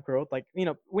that kind of growth, like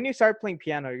when you start playing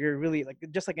piano, you're really like,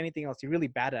 just like anything else, you're really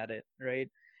bad at it, right?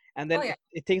 And Oh then yeah,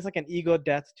 it takes like an ego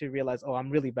death to realize, oh, I'm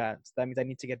really bad, so that means I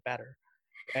need to get better,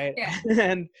 right? yeah.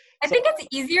 And I so think it's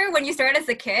easier when you start as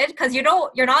a kid because you're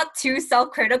not too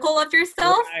self-critical of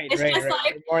yourself. right, It's right, just right,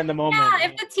 like, you're more in the moment, yeah,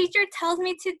 if the teacher tells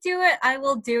me to do it, I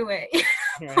will do it.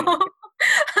 right?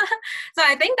 So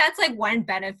I think that's like one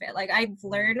benefit. Like I've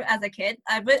Mhm. learned as a kid,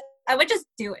 I would just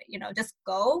do it, just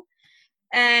go.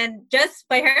 And just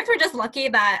my parents were just lucky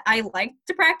that I liked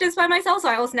to practice by myself. So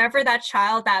I was never that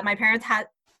child that parents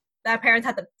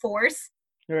had the force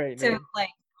Right, to right. like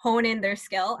hone in their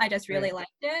skill. I just really Right.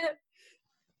 liked it.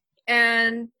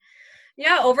 And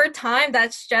yeah, over time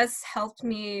that's just helped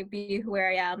me be where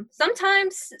I am.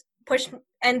 Sometimes push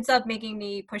ends up making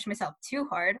me push myself too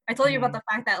hard. I told you about Mhm. the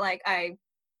fact that like I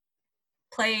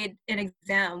played an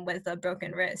exam with a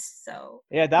broken wrist. So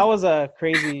Yeah, that was a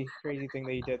crazy, crazy thing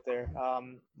that you did there.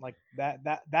 Like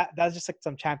that's just like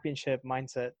some championship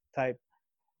mindset type,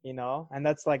 and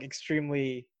that's like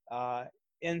extremely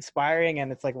inspiring.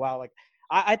 And it's like, wow, like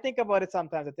I think about it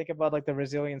sometimes. I think about like the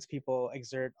resilience people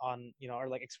exert on, or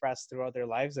like express throughout their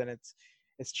lives, and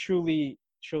it's truly,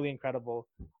 truly incredible.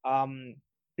 um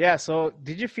yeah, so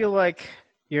did you feel like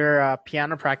your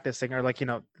piano practicing, or like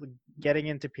getting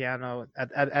into piano at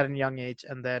a young age,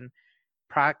 and then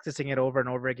practicing it over and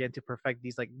over again to perfect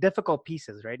these like difficult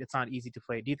pieces, right? It's not easy to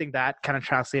play. Do you think that kind of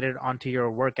translated onto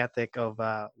your work ethic of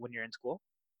when you're in school?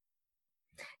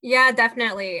 yeah,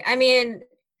 definitely. I mean,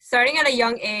 starting at a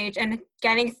young age and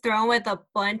getting thrown with a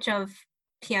bunch of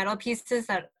piano pieces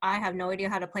that I have no idea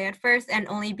how to play at first, and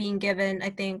only being given, I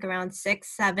think, around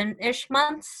 6, 7-ish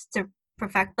months to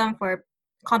perfect them for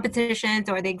competitions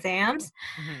or the exams,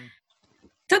 Hmm.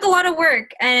 took a lot of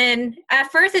work. And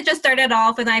at first, it just started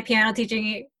off with my piano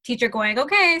teacher going,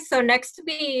 "Okay, so next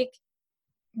week,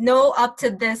 know up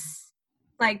to this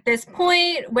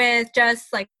point with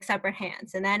just like separate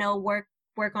hands, and then I'll work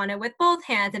on it with both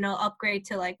hands, and I'll upgrade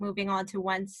to like moving on to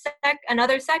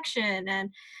another section,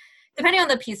 and depending on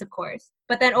the piece, of course.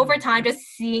 But then over Hmm. time, just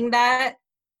seeing that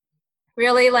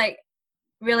really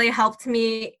really helped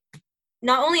me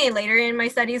not only later in my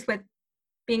studies with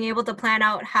being able to plan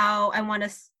out how I want to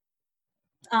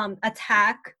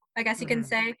attack, I guess you can Hmm.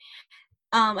 say,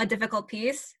 a difficult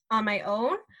piece on my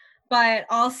own, but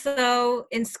also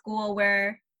in school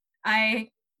where I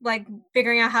like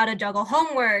figuring out how to juggle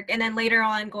homework, and then later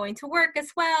on going to work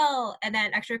as well, and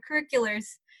then extracurriculars,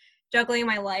 juggling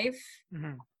my life,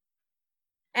 Hmm.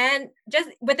 and just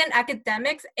within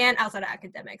academics and outside of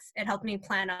academics, it helped me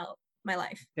plan out my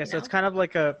life, Yeah, you so it's know? kind of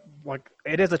like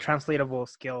it is a translatable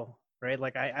skill, right?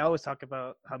 Like I always talk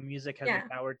about how music has the Yeah.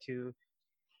 power to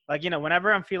like,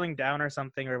 whenever I'm feeling down or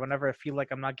something, or whenever I feel like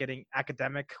I'm not getting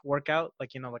academic workout,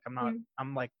 like, like Mm,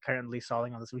 I'm like currently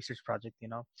stalling on this research project,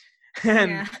 and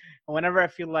yeah. whenever I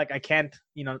feel like I can't,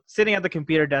 sitting at the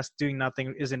computer desk doing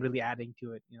nothing isn't really adding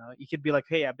to it. You could be like,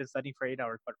 hey, I've been studying for 8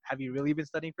 hours, but have you really been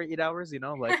studying for 8 hours?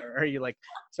 Like, or are you like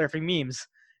surfing memes?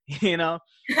 you know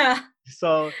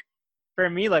so for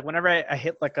me, like whenever I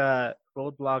hit like a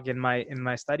roadblock in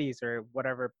my studies or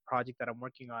whatever project that I'm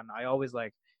working on, I always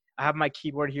like I have my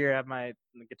keyboard here, I have my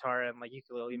guitar and like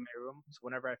ukulele in my room. So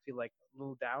whenever I feel like a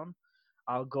little down,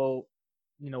 I'll go,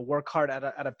 work hard at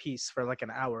a piece for like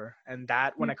an hour, and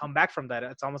that when I come back from that,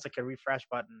 it's almost like a refresh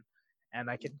button, and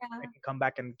I can come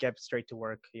back and get straight to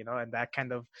work, and that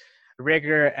kind of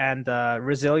rigor and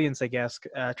resilience, I guess,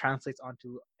 translates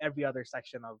onto every other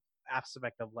section of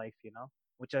aspect of life,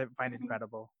 which I find Yeah.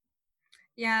 incredible.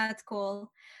 Yeah, it's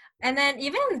cool. And then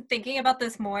even thinking about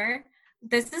this more,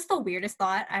 this is the weirdest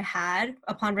thought I had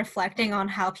upon reflecting on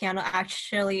how piano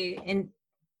actually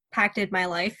impacted my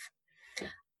life.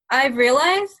 I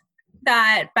realized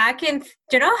that do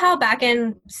you know how back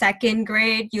in second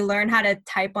grade you learn how to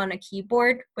type on a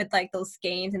keyboard with like those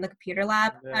games in the computer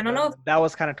lab? I Yeah, don't know if that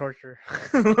was kind of torture.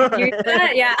 you did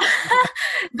that, yeah.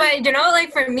 But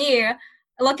like for me,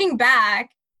 looking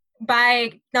back,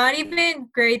 by not even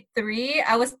grade 3,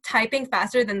 I was typing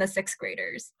faster than the sixth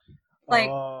graders. Like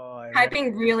Oh, right,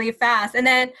 typing really fast. And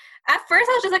then at first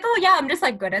I was just like, oh yeah, I'm just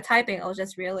like good at typing. I was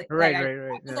just really like right, I right,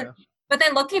 right. just, like, Yeah, but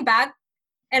then looking back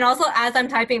and also as I'm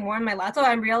typing more on my laptop,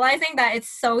 I'm realizing that it's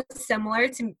so similar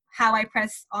to how I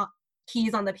press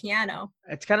keys on the piano.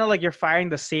 it's kind of like you're firing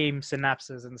the same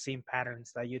synapses and the same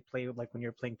patterns that you'd play with, like when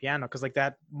you're playing piano, because like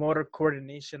that motor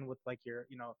coordination with like your,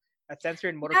 that sensory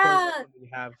and motor Yeah, coordination that you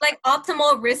have. like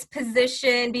optimal wrist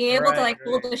position, being able to Right, like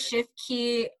hold right. the shift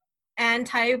key and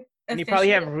type And you probably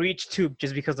efficient. have reach too,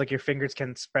 just because like your fingers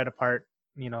can spread apart,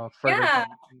 further Yeah, than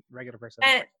a regular person.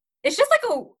 and it's just like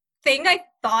a thing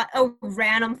a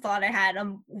random thought I had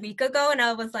a week ago, and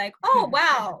I was like, oh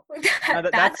wow,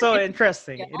 That's that's so a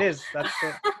interesting. It skill. is. That's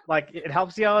so, like it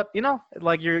helps you out.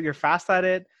 Like you're fast at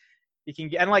it. You can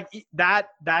get, and like that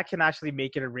can actually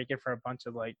make it or break it for a bunch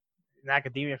of like in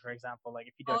academia, for example. Like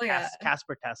if you do a Oh yeah,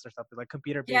 Casper test or something, like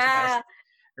computer based test,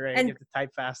 yeah, right? You and have to type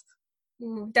fast.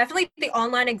 definitely the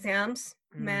online exams,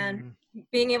 man. Mm.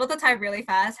 Being able to type really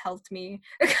fast helped me.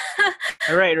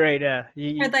 Right, right, yeah.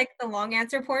 For like the long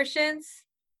answer portions.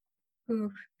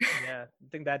 Ooh. Yeah, I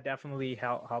think that definitely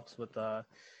helps with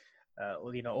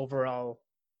overall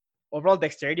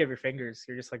dexterity of your fingers.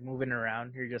 You're just like moving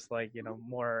around. You're just like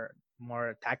more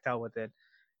tactile with it.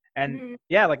 And Mhm.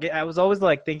 yeah, like I was always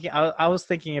like thinking. I was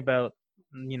thinking about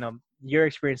your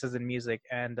experiences in music,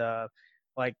 and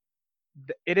like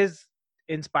it is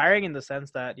inspiring in the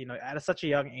sense that at such a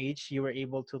young age you were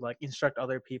able to like instruct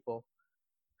other people,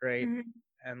 right? Mhm.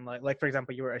 And like for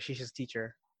example, you were Ashisha's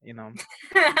teacher.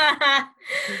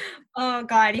 Oh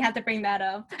God, you have to bring that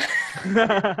up.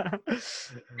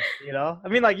 I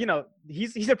mean, like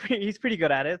he's pretty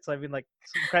good at it. So I mean, like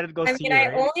some credit goes I to mean, you, I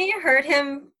right? only heard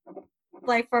him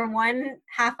like for 1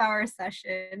 half-hour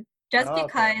session just Oh,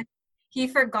 okay. because he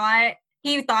forgot.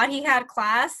 He thought he had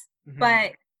class, Mm-hmm.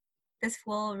 but this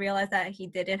fool realized that he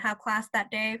didn't have class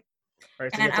that day,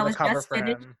 Right. So you and have to I like was cover just for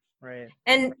finished. him, right?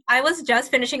 And I was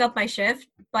just finishing up my shift,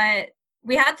 but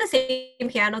we had the same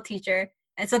piano teacher.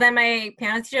 And so then my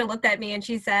piano teacher looked at me and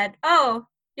she said, oh,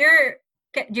 do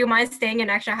you mind staying an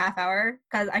extra half hour?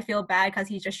 Because I feel bad because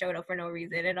he just showed up for no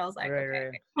reason. And I was like, Right,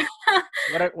 right.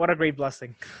 okay. What a great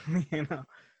blessing, you know.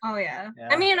 Oh, yeah.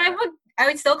 I Yeah. mean, I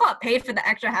would still got paid for the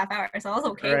extra half hour, so I was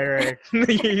okay Right, with it.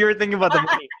 right. You were thinking about the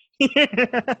money.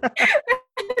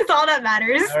 It's all that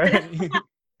matters. All right.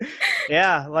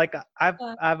 Yeah, like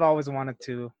I've always wanted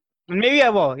to, and maybe I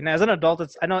will. As an adult,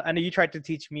 I know you tried to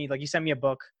teach me, like you sent me a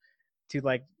book to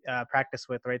like practice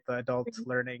with, right? The adult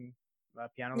learning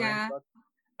piano learning Yeah. book.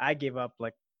 I gave up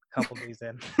like a couple days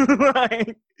in.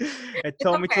 Like, it It's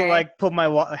told me to okay. like put my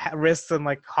wrists in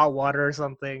like hot water or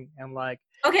something and like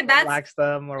Okay, that's relax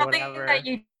them or something that whatever.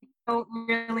 you don't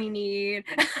really need.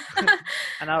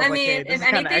 And I was I like, mean, hey, this if is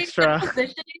kind of anything, the extra.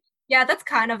 positioning, yeah, that's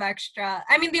kind of extra.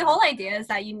 I mean, the whole idea is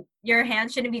that your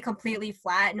hands shouldn't be completely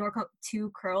flat nor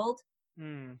too curled.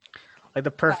 Hmm. Like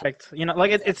the But perfect,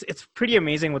 like it's pretty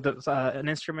amazing with an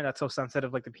instrument that's so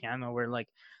sensitive like the piano, where like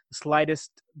the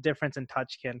slightest difference in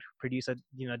touch can produce a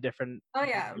different oh beat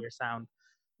yeah, to your sound.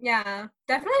 yeah,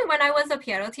 definitely. When I was a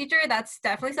piano teacher, that's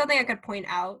definitely something I could point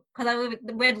out because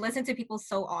would listen to people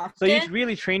so So you often.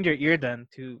 really trained your ear then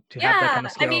to have that Yeah, kind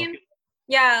of I skill. mean,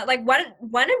 yeah, like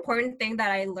one important thing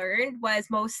that I learned was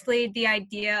mostly the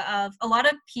idea of a lot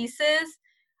of pieces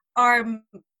are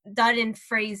done in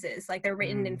phrases, like they're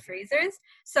written in Mm. phrases.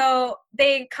 So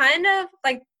they kind of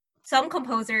like some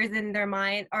composers in their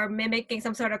mind are mimicking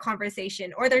some sort of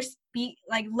conversation, or they're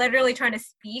like literally trying to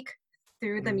speak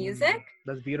through the music.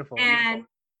 That's beautiful. And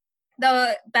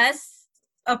the best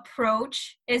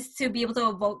approach is to be able to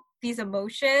evoke these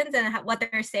emotions and what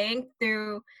they're saying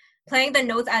through playing the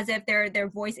notes as if they're their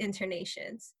voice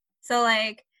intonations. So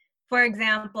like for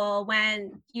example,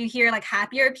 when you hear like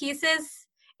happier pieces,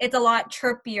 it's a lot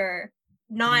chirpier,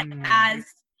 not Mm. as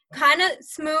kind of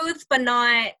smooth, but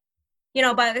not, you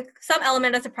know, but some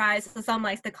element of surprise, so some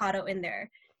like staccato in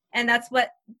there. And that's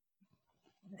what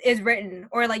is written,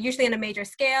 or like usually in a major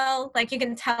scale, like you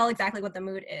can tell exactly what the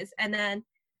mood is, and then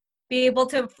be able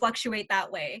to fluctuate that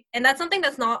way. And that's something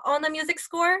that's not on the music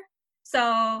score.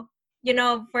 So, you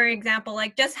know, for example,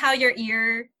 like just how your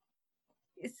ear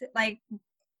is like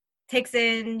takes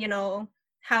in, you know,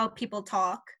 how people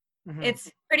talk. Mm-hmm. It's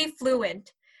pretty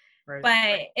fluent, Right.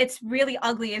 but it's really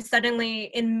ugly if suddenly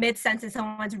in mid sentence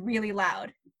someone's really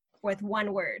loud with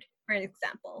one word, for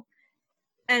example.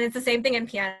 And it's the same thing in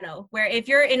piano, where if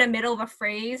you're in the middle of a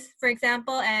phrase, for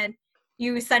example, and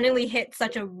you suddenly hit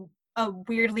such a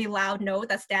weirdly loud note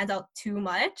that stands out too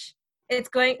much,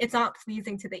 it's not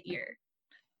pleasing to the ear.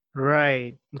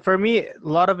 Right. For me, a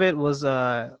lot of it was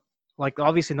like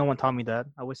obviously no one taught me that.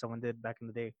 I wish someone did back in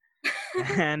the day.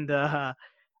 And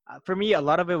for me, a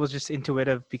lot of it was just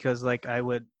intuitive because I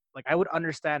would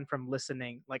understand from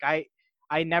listening. Like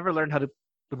I never learned how to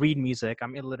read music.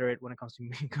 I'm illiterate when it comes to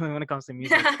when it comes to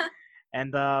music.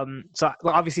 And so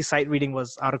well, obviously sight reading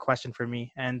was out of question for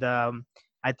me. And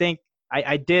I think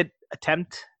I did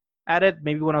attempt at it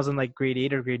maybe when I was in like grade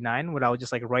 8 or grade 9, when I would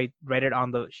just like write it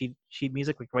on the sheet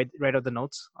music, like write out the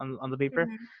notes on the paper.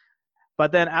 Mhm.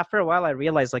 But then after a while I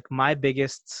realized like my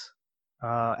biggest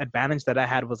advantage that I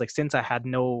had was like, since I had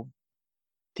no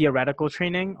theoretical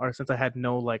training, or since I had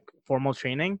no like formal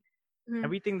training, Mhm.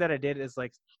 everything that I did is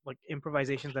like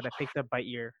improvisations that I picked up by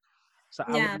ear. So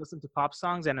I would Yeah. listen to pop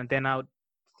songs, and then I would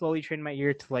slowly train my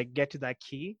ear to like get to that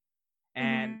key.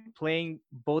 And Mhm. playing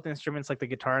both instruments, like the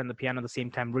guitar and the piano at the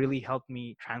same time, really helped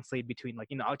me translate between, like,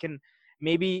 I can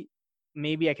maybe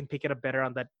I can pick it up better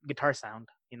on that guitar sound,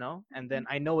 and then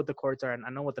I know what the chords are and I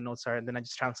know what the notes are, and then I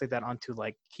just translate that onto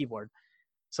like keyboard.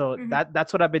 So Mhm.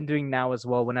 that's what I've been doing now as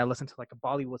well when I listen to like a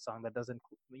Bollywood song that doesn't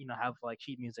have like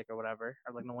sheet music or whatever,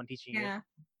 or like no one teaching you. Yeah.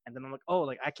 And then I'm like, oh,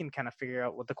 like I can kind of figure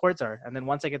out what the chords are, and then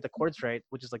once I get the chords right,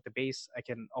 which is like the bass, I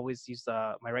can always use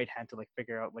my right hand to like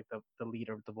figure out like the lead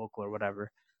or the vocal or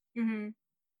whatever. Mhm.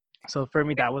 So for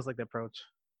me, that was like the approach.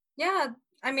 Yeah,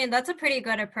 I mean, that's a pretty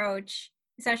good approach,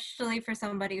 especially for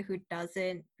somebody who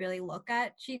doesn't really look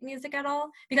at sheet music at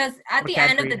all. Because at Or the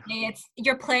can't end of the read. day, it's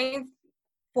you're playing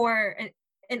for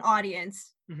an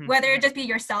audience, Hmm. whether it just be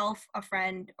yourself, a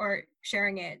friend, or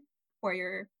sharing it for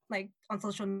your like on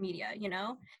social media, you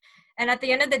know. And at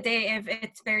the end of the day, if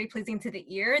it's very pleasing to the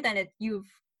ear, then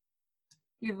you've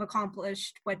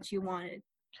accomplished what you wanted,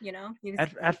 you know. You've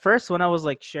At first, when I was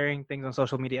like sharing things on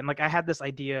social media, and like I had this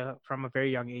idea from a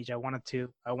very young age, I wanted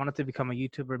to become a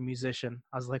YouTuber musician.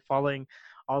 I was like following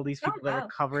all these oh people that were wow.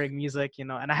 covering music,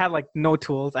 and I had like no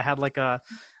tools. I had like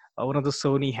one of the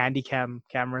Sony Handycam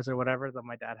cameras or whatever that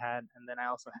my dad had, and then I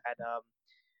also had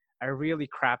a really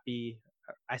crappy.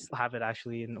 I still have it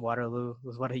actually in Waterloo. It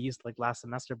was what I used like last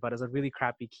semester, but it's a really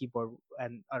crappy keyboard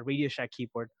and a Radio Shack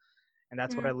keyboard, and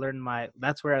that's what I Mhm. learned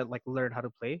that's where I like learned how to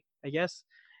play, I guess.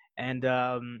 And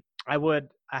I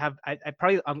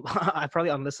probably I probably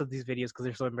unlisted these videos because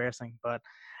they're so embarrassing, but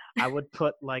I would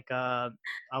put like I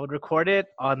would record it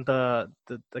on the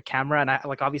camera, and I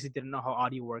like obviously didn't know how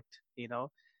audio worked, so you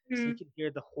Mhm. can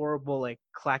hear the horrible like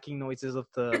clacking noises of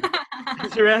the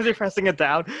as you're pressing it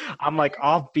down. I'm like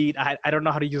offbeat. I don't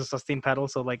know how to use a sustain pedal,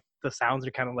 so like the sounds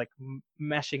are kind of like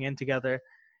meshing in together.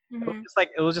 Mhm.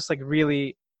 It was just like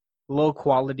really low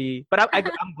quality, but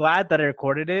I'm glad that I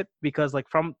recorded it, because like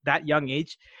from that young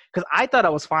age, because I thought I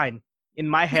was fine in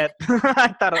my head.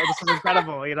 I thought this was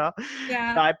incredible. So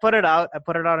Yeah. I put it out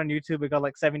on YouTube. It got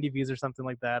like 70 views or something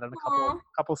like that, and a couple Aw,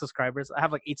 couple subscribers. I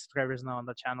have like 8 subscribers now on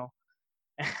the channel.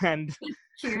 And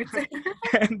cute.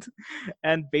 and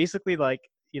and basically, like,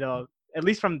 at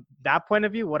least from that point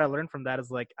of view, what I learned from that is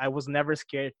like I was never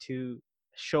scared to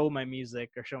show my music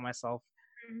or show myself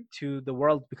to the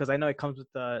world, because I know it comes with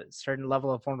a certain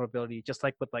level of vulnerability. Just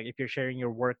like with like if you're sharing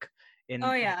your work Oh in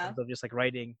yeah. terms of just like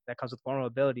writing, that comes with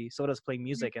vulnerability. So does playing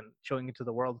music and showing it to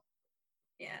the world.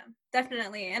 Yeah,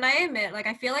 definitely. And I admit, like,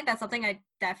 I feel like that's something I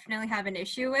definitely have an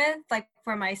issue with, like,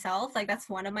 for myself. Like, that's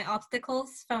one of my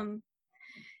obstacles from,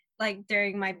 like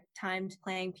during my times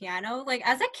playing piano. Like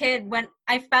as a kid, when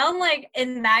I found like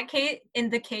in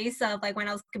the case of like when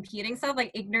I was competing stuff,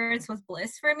 like ignorance was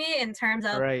bliss for me in terms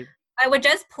of Right. I would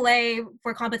just play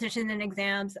for competition and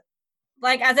exams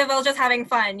like as if I was just having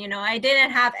fun, you know. I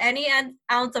didn't have any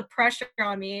ounce of pressure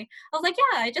on me. I was like,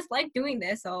 yeah, I just like doing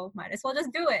this, so might as well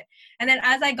just do it. And then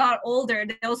as I got older,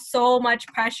 there was so much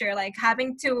pressure, like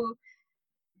having to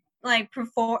like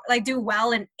perform, like do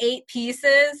well in 8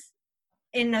 pieces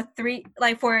in a three,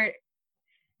 like for a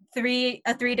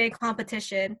 3 day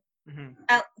competition, Mm-hmm.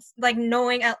 at, like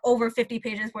knowing at over 50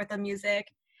 pages worth of music,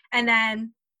 and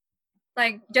then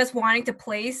like just wanting to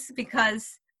place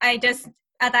because I just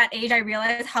at that age I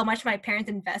realized how much my parents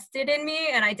invested in me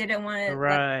and I didn't want to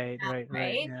let Right, them right, down,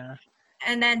 right. right? Yeah.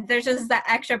 And then there's just that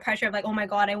extra pressure of like, oh my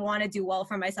god, I want to do well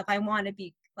for myself. I want to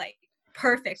be like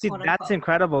perfect, See, quote that's unquote.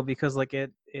 incredible because like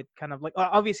it kind of like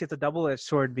obviously it's a double-edged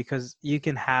sword because you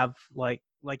can have like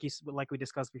we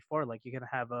discussed before, like you can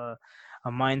have a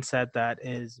mindset that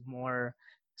is more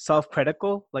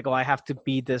self-critical, like, oh, I have to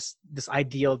be this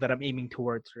ideal that I'm aiming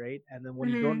towards, right? And then when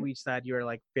you don't Mm-hmm. reach that, you're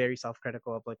like very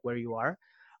self-critical of like where you are.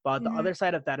 But the Mm-hmm. other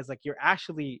side of that is like you're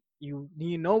actually you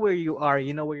know where you are,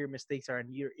 you know where your mistakes are,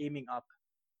 and you're aiming up,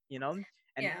 you know.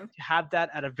 And Yeah. to have that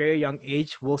at a very young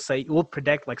age will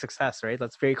predict like success, right?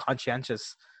 That's very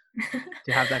conscientious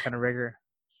to have that kind of rigor.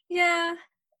 Yeah.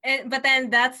 But then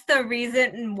that's the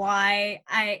reason why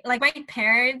I like my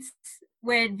parents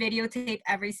would videotape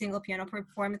every single piano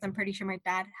performance. I'm pretty sure my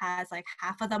dad has like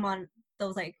half of them on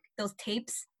those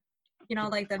tapes, you know,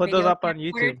 like the Put those video up on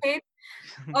camcorder YouTube. tape.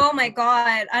 Oh my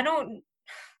god, I don't.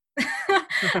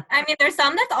 I mean, there's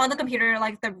some that's on the computer,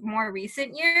 like the more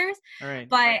recent years, All right.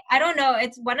 but I don't know.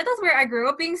 It's one of those where I grew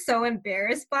up being so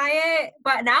embarrassed by it,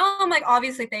 but now I'm like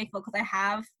obviously thankful because I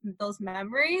have those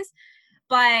memories.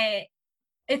 But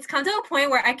it's come to a point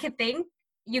where I could think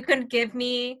you can give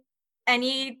me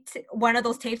one of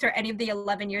those tapes or any of the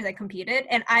 11 years I competed,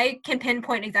 and I can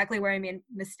pinpoint exactly where I made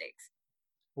mistakes.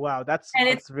 Wow, that's And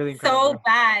it's that's really so incredible.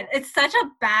 bad. It's such a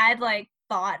bad like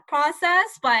thought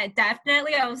process, but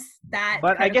definitely I was that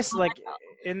But I critical guess of like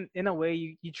myself. in a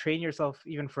way you train yourself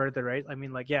even further, right? I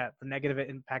mean, like, yeah, the negative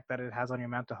impact that it has on your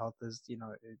mental health is,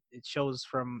 it shows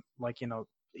from like,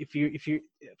 if you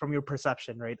from your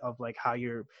perception, right, of like how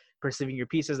you're perceiving your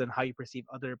pieces and how you perceive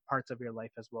other parts of your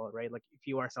life as well, right? Like if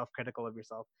you are self-critical of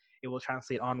yourself, it will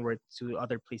translate onward to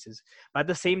other places. But at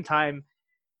the same time,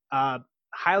 uh,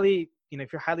 highly,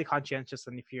 if you're highly conscientious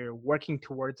and if you're working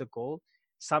towards a goal,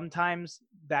 sometimes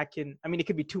that can, I mean, it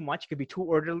could be too much, it could be too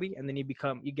orderly, and then you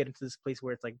get into this place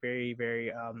where it's like very,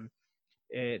 very,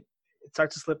 it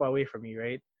starts to slip away from you,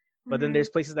 right? But then Mm-hmm. there's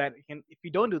places that if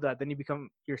you don't do that, then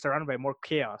you're surrounded by more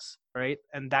chaos, right?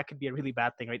 And that could be a really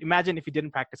bad thing, right? Imagine if you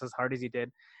didn't practice as hard as you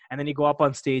did, and then you go up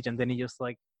on stage, and then you just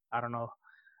like, I don't know,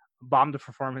 bomb the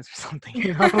performance or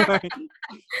something, like,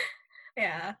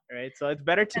 Yeah. right? So it's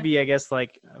better to be, I guess,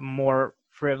 like more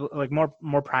like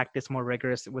more practice, more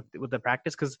rigorous with the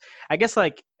practice, because I guess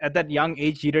like at that young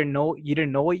age you didn't know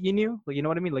what you knew, like, you know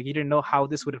what I mean, like you didn't know how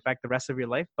this would affect the rest of your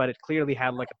life, but it clearly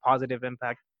had like a positive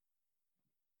impact,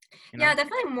 you know. Yeah,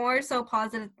 definitely more so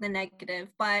positive than negative.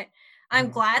 But I'm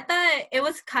Mhm. glad that it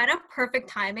was kind of perfect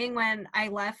timing when I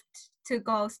left to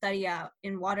go study out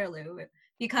in Waterloo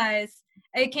because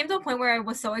it came to a point where I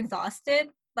was so exhausted.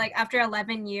 Like after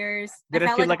 11 years, I Did it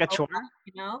felt feel like a like a chore? robot,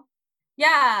 you know?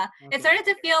 Yeah, it Okay. started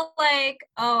to feel like,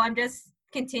 oh, I'm just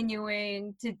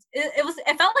continuing to.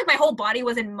 It felt like my whole body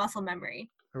was in muscle memory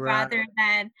Right. rather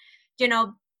than, you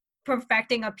know,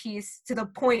 perfecting a piece to the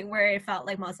point where it felt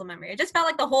like muscle memory. It just felt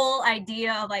like the whole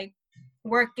idea of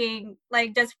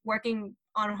just working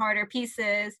on harder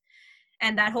pieces,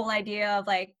 and that whole idea of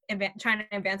like trying to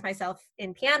advance myself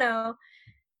in piano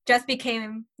just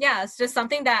became, yeah, it's just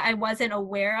something that I wasn't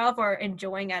aware of or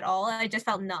enjoying at all. I just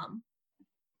felt numb,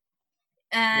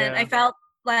 and I Yeah. felt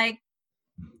like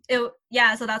it.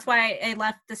 Yeah, so that's why I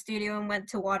left the studio and went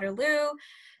to Waterloo.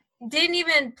 Didn't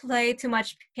even play too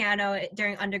much piano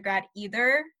during undergrad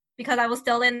either because I was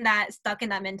still stuck in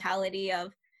that mentality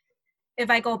of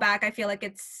if I go back, I feel like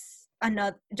it's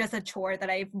another just a chore that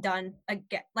I've done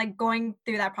again, like going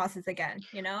through that process again,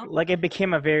 you know? Like it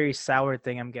became a very sour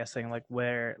thing, I'm guessing, like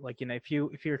where, like, if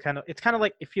you're kind of, it's kind of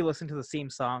like if you listen to the same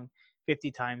song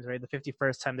 50 times, right? The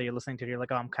 51st time that you're listening to it, you're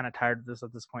like, oh, I'm kind of tired of this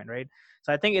at this point, right?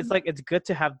 So I think it's like it's good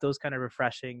to have those kind of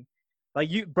refreshing, like,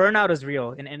 you burnout is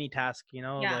real in any task,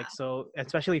 Yeah. like, so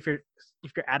especially if you're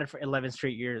at it for 11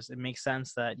 straight years, it makes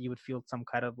sense that you would feel some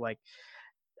kind of like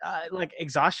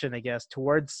exhaustion, I guess,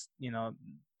 towards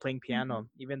playing Mhm. piano,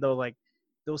 even though like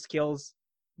those skills.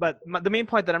 But the main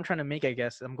point that I'm trying to make, I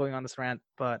guess, I'm going on this rant,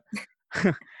 but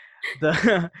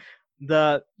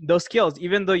the those skills,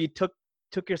 even though you took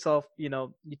yourself,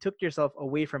 you took yourself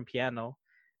away from piano,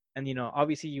 and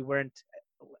obviously you weren't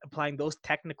applying those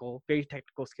very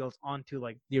technical skills onto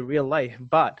like the real life,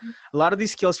 but a lot of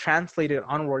these skills translated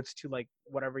onwards to like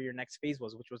whatever your next phase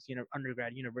was, which was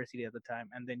undergrad, university at the time,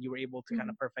 and then you were able to kind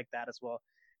Mhm. of perfect that as well,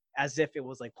 as if it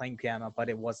was like playing piano, but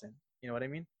it wasn't. You know what I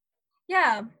mean?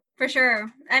 Yeah, for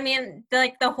sure. I mean,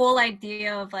 the whole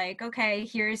idea of like, okay,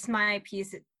 here's my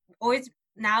piece. It always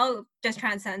now just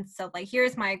transcends of like,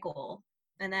 here's my goal,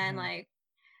 and then Hmm. like,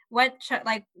 what?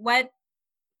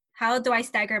 How do I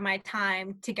stagger my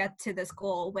time to get to this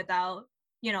goal without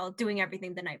doing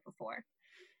everything the night before?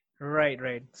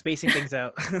 Right, spacing things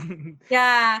out.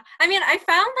 Yeah, I mean, I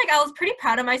found like I was pretty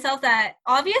proud of myself that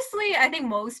obviously I think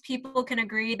most people can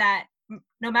agree that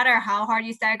no matter how hard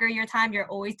you stagger your time, you're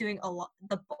always doing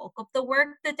the bulk of the work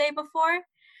the day before.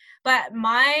 But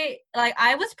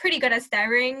I was pretty good at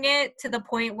staggering it to the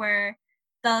point where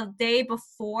the day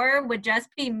before would just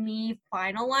be me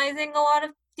finalizing a lot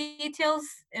of details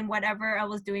in whatever I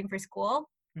was doing for school,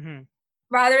 Hmm.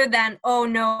 rather than, oh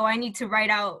no, I need to write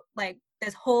out like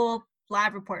this whole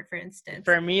lab report, for instance.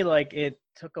 For me, like it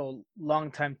took a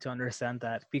long time to understand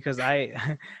that, because I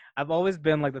I've always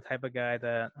been like the type of guy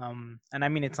that and I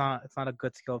mean it's not a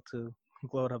good skill to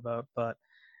gloat about, but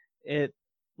it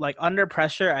like under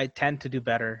pressure I tend to do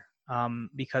better,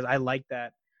 because I like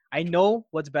that. I know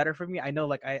what's better for me. I know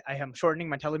like I am shortening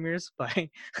my telomeres by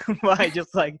by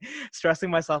just like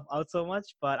stressing myself out so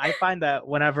much, but I find that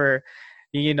whenever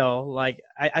like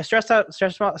I stress out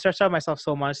myself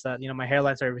so much that my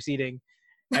hairlines are receding,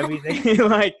 everything.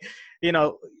 Like you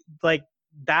know like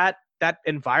that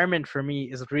environment for me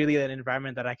is really an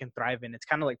environment that I can thrive in. It's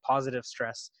kind of like positive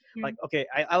stress. Like, Mm. okay,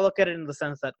 I look at it in the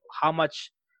sense that how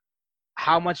much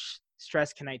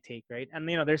stress can I take, right? And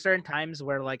there's certain times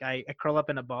where like I curl up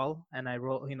in a ball and I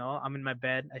roll, I'm in my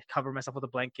bed, I cover myself with a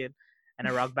blanket and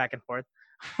I rock back and forth.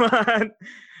 But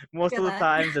most Feel of the that.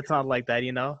 times it's not like that.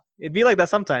 It'd be like that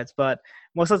sometimes, but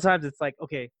most of the times it's like,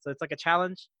 okay, so it's like a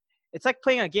challenge. It's like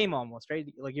playing a game almost, right?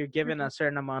 Like you're given a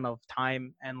certain amount of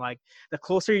time, and like the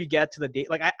closer you get to the date,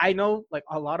 like I know like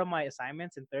a lot of my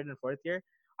assignments in third and fourth year,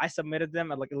 I submitted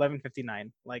them at like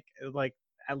 11:59, like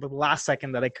at the last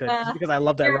second that I could, just Uh, because I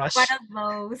love that you're one rush. of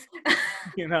those.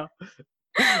 you know.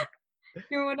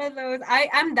 You're one of those.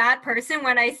 I'm that person.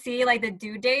 When I see like the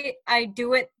due date, I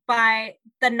do it by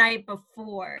the night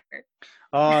before.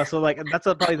 Oh, so like that's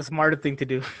probably the smarter thing to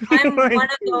do. I'm Like, one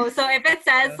of those. So if it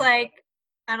says yeah. like,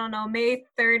 I don't know, May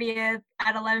 30th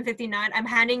at 11:59, I'm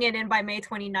handing it in by May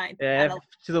 29th Yeah, at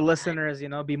to the 11:59.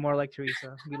 listeners, be more like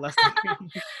Theresa, be less like me.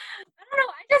 I don't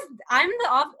know. I'm the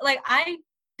off. Like I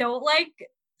don't like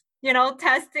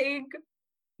testing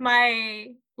my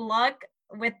luck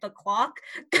with the clock.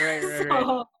 Right, right, right.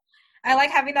 So I like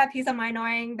having that peace of mind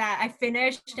knowing that I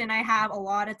finished and I have a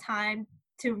lot of time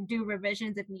to do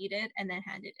revisions if needed and then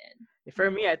hand it in. For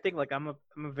me, I think like I'm a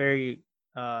very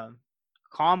uh,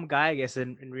 calm guy, I guess,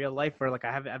 in real life, where like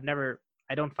I've never,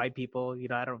 I don't fight people,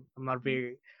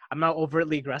 I'm not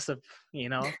overtly aggressive, you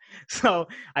know. So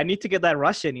I need to get that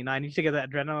rush in, I need to get that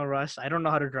adrenaline rush. I don't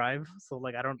know how to drive, so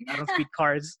like I don't speed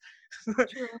cars.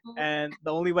 True. And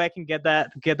the only way I can get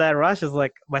that rush is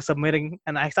like by submitting,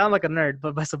 and I sound like a nerd,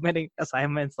 but by submitting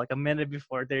assignments like a minute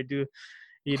before they're due,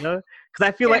 because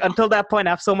I feel Yeah. like until that point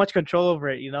I have so much control over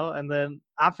it, and then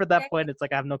after that point it's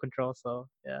like I have no control. So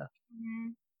yeah.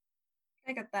 Mhm.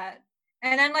 I get that.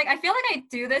 And then like I feel like I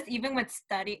do this even with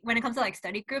study when it comes to like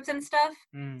study groups and stuff.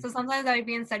 Mm. So sometimes I would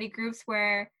be in study groups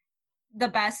where the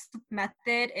best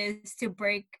method is to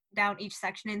break down each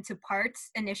section into parts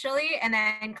initially and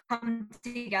then come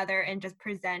together and just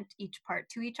present each part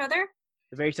to each other.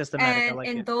 Very systematic. I And like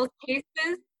in it. those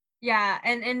cases, yeah,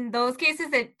 and in those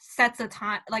cases, it sets a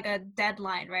time, like a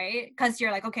deadline, right? Because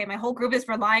you're like, okay, my whole group is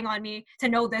relying on me to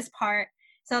know this part,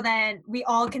 so then we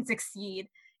all can succeed.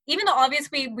 Even though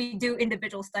obviously we do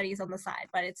individual studies on the side,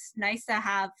 but it's nice to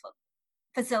have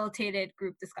facilitated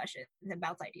group discussions and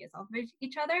bounce ideas off of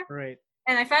each other. Right.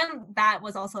 And I found that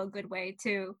was also a good way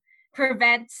to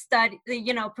prevent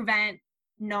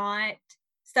not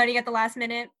studying at the last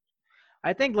minute.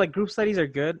 I think like group studies are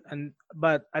good,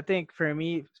 but I think for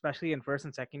me, especially in first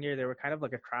and second year, they were kind of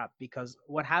like a trap, because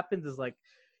what happens is like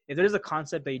if there's a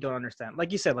concept that you don't understand,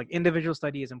 like you said, like individual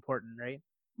study is important, right?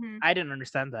 Hmm. I didn't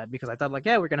understand that, because I thought like,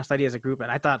 yeah, we're gonna study as a group,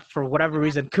 and I thought for whatever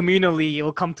reason communally it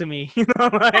will come to me,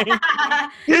 like.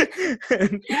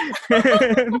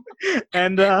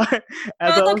 and No,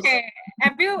 as I it's was. okay.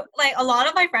 A lot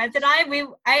of my friends and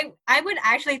I would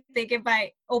actually think if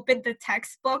I opened the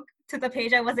textbook to the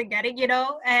page I wasn't getting,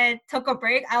 and took a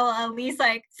break, I will at least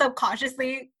like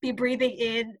subconsciously be breathing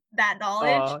in that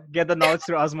knowledge. Get the knowledge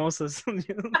through osmosis.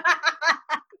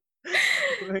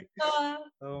 Like, uh,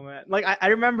 oh man, like I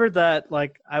remember that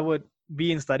like I would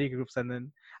be in study groups, and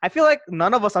then I feel like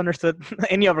none of us understood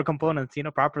any of our components,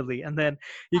 properly, and then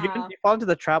you fall into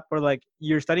the trap where like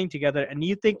you're studying together and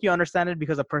you think you understand it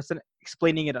because a person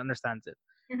explaining it understands it.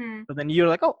 mhm. But then you're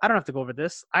like, oh, I don't have to go over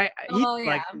this. He Oh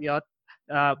yeah. like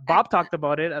Bob talked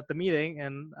about it at the meeting,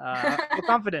 and I feel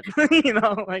confident.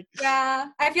 Like Yeah,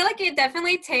 I feel like it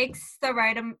definitely takes the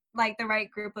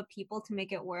right group of people to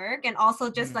make it work, and also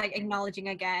just like acknowledging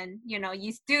again, you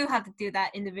do have to do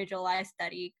that individualized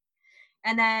study,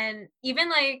 and then even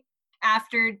like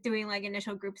after doing like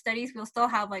initial group studies, we'll still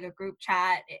have like a group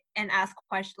chat and ask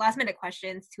last minute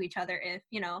questions to each other if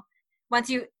once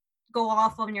you go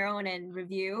off on your own and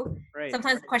review, right.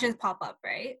 sometimes questions pop up,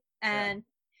 right? And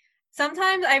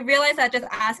sometimes I realized that just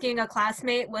asking a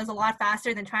classmate was a lot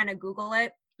faster than trying to Google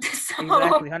it. So,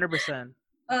 Exactly, 100%.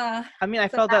 I I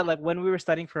felt that like when we were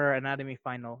studying for our anatomy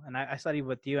final, and I studied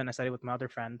with you and I studied with my other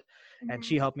friend, and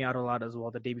she helped me out a lot as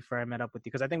well the day before I met up with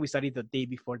you, because I think we studied the day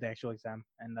before the actual exam,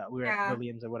 and we were at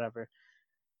Williams or whatever.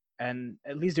 And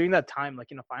at least during that time, like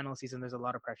final season, there's a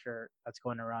lot of pressure that's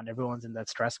going around. Everyone's in that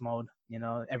stress mode,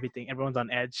 everyone's on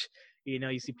edge.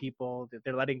 You see people,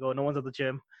 they're letting go. No one's at the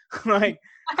gym. Like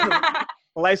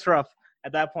life's rough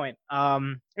at that point.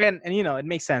 And it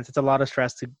makes sense. It's a lot of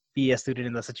stress to be a student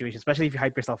in that situation, especially if you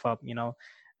hype yourself up.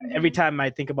 Every time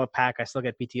I think about PAC, I still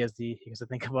get PTSD because I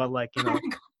think about like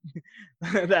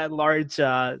that large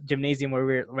gymnasium where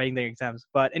we were writing their exams.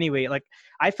 But anyway, like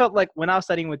I felt like when I was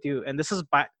studying with you, and this is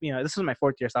my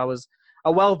fourth year, so I was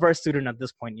a well-versed student at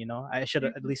this point. I should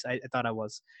at least I thought I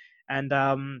was, and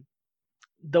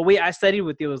the way I studied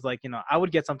with you was like I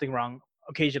would get something wrong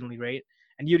occasionally, right?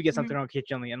 And you'd get something wrong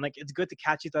occasionally, and like it's good to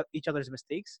catch each other's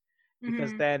mistakes,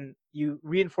 because then you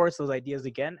reinforce those ideas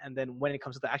again, and then when it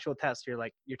comes to the actual test,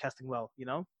 you're testing well.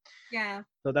 Yeah.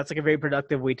 So that's like a very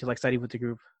productive way to like study with the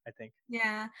group, I think.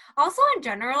 Yeah. Also, in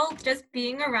general, just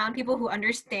being around people who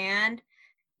understand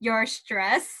your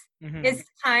stress is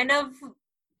kind of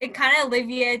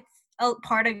alleviates a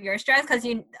part of your stress because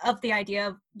of the idea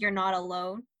of you're not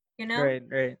alone.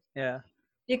 Right, yeah.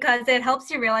 Because it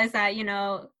helps you realize that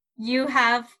you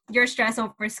have your stress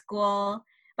over school,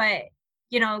 but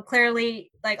clearly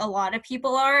like a lot of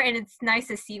people are, and it's nice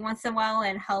to see once in a while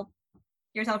and help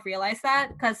yourself realize that,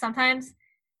 because sometimes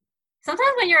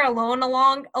when you're alone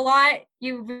along a lot,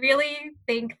 you really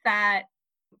think that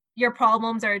your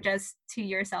problems are just to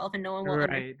yourself and no one will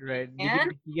understand, right.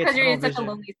 because you're in such a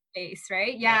lonely space,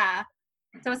 right? Yeah.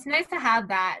 So it's nice to have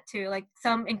that too, like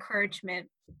some encouragement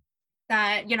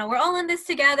that we're all in this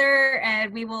together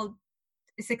and we will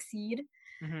succeed.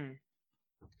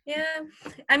 Yeah,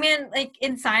 I mean, like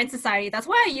in science society, that's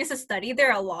why I used to study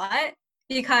there a lot,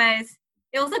 because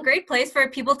it was a great place for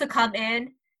people to come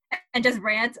in and just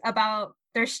rant about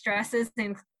their stresses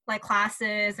in like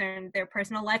classes and their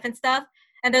personal life and stuff.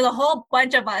 And there's a whole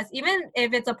bunch of us, even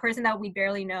if it's a person that we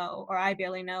barely know or I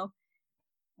barely know,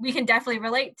 we can definitely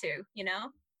relate to,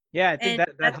 Yeah, I think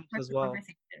And that helps as well.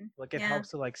 Like it helps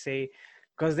to like say,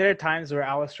 because there are times where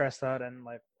I was stressed out, and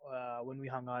like when we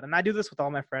hung out, and I do this with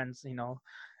all my friends,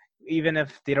 even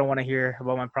if they don't want to hear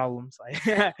about my problems,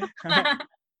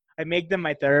 I make them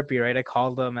my therapy, right? I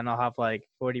call them and I'll have like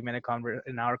 40-minute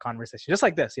an hour conversation, just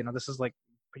like this. This is like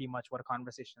pretty much what a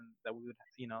conversation that we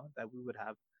would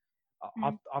have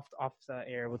off the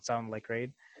air would sound like,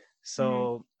 right?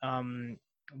 So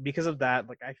because of that,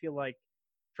 like I feel like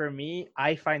for me,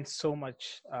 I find so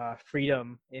much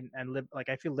freedom like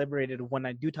I feel liberated when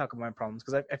I do talk about my problems,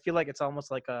 because I feel like it's almost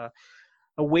like a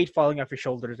weight falling off your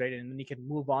shoulders, right? And then you can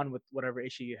move on with whatever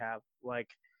issue you have. Like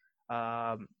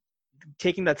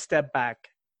taking that step back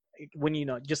when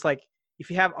just like if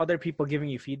you have other people giving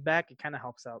you feedback, it kind of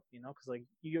helps out, because like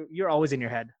you're always in your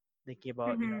head thinking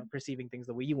about perceiving things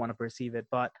the way you want to perceive it,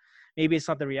 but maybe it's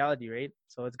not the reality, right?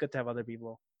 So it's good to have other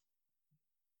people.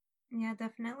 Yeah,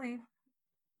 definitely.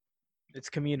 It's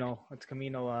communal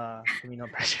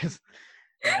pressures.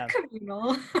 Yeah.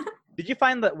 Communal. Did you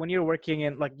find that when you're working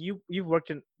in like you've worked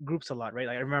in groups a lot, right?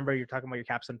 Like I remember you're talking about your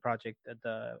capstone project at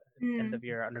the end of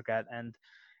your undergrad, and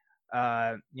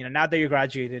now that you're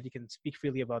graduated, you can speak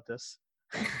freely about this.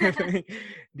 Did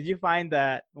you find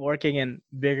that working in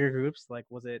bigger groups, like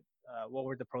was it what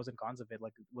were the pros and cons of it?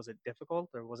 Like was it difficult,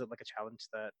 or was it like a challenge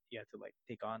that you had to like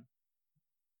take on?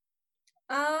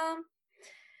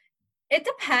 It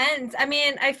depends. I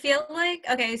mean, I feel like,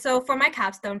 okay, so for my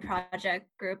capstone project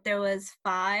group, there was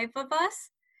 5 of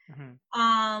us.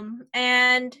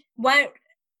 And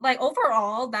like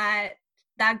overall that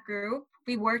group,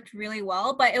 we worked really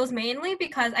well, but it was mainly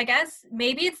because I guess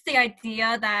maybe it's the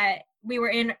idea that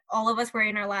all of us were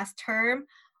in our last term,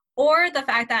 or the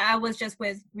fact that I was just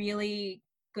with really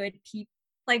good people,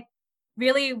 like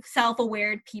really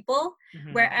self-aware people,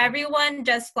 where Mm-hmm. everyone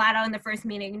just flat out in the first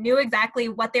meeting knew exactly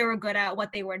what they were good at,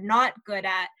 what they were not good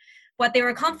at, what they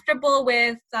were comfortable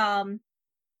with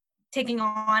taking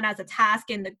on as a task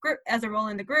in the group, as a role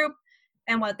in the group,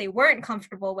 and what they weren't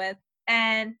comfortable with.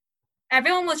 And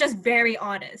everyone was just very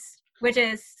honest, which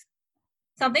is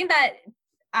something that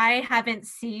I haven't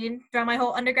seen throughout my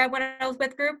whole undergrad when I was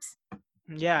with groups.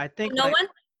 Yeah, I think No like one,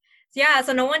 yeah,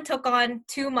 so no one took on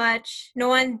too much. No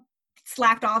one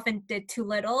slacked off and did too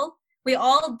little. We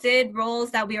all did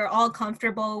roles that we were all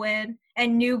comfortable with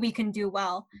and knew we can do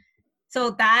well. So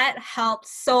that helped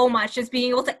so much, just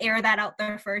being able to air that out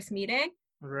the first meeting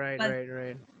right, was right,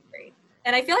 right. great.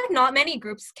 And I feel like not many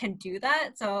groups can do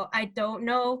that. So I don't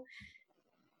know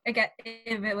again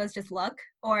if it was just luck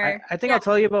I, or I think yeah. I'll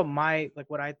tell you about my like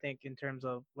what I think in terms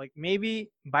of like maybe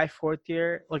by fourth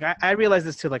year, like I realized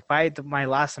this too, like by my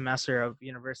last semester of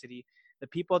university, the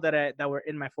people that were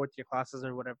in my fourth year classes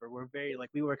or whatever were very like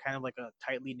we were kind of like a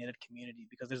tightly knitted community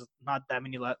because there's not that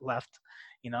many left,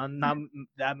 not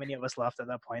that many of us left at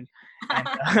that point,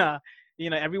 and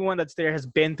everyone that's there has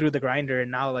been through the grinder,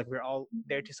 and now like we're all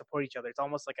there to support each other. It's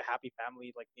almost like a happy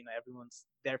family, like everyone's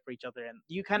there for each other, and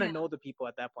you kind of Yeah, know the people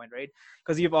at that point, right?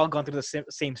 Because you've all gone through the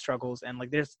same struggles, and like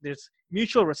there's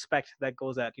mutual respect that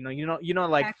goes at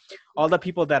like exactly. all the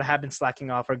people that have been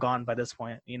slacking off are gone by this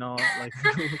point, like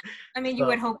I mean, you so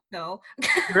would hope so.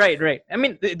 right. I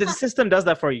mean the system does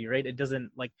that for you, right? It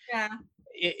doesn't like Yeah.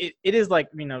 it is like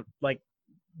like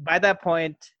by that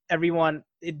point everyone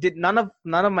it did none of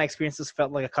my experiences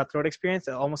felt like a cutthroat experience.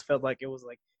 It almost felt like it was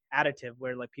like additive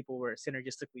where like people were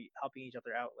synergistically helping each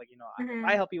other out, like if I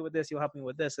Mm-hmm. help you with this, you'll help me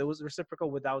with this. It was reciprocal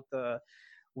without the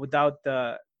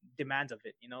demands of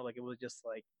it, like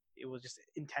it was just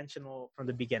intentional from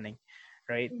the beginning,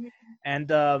 right? Mm-hmm.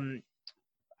 And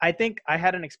I think I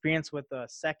had an experience with the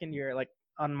second year, like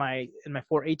in my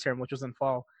 4A term, which was in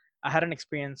fall. I had an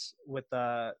experience with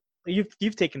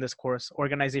you've taken this course,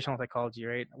 organizational psychology,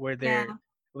 right? Yeah.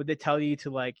 Where they tell you to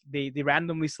like they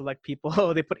randomly select people.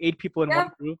 They put 8 people in one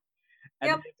Yep. group, and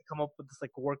then Yep. they have to come up with this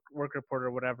like work report or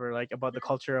whatever, like about the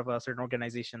culture of a certain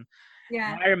organization.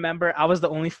 And Yeah. I remember I was the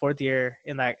only fourth year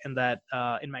in my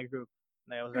group.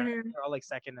 Like, Mm-hmm. they're all like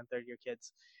second and third year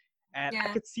kids, and I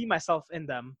Yeah. could see myself in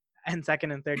them in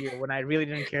second and third year when I really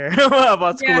didn't care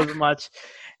about school Yeah. as much,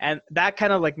 and that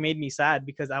kind of like made me sad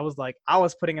because I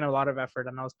was putting in a lot of effort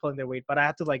and I was pulling their weight, but I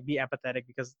had to like be empathetic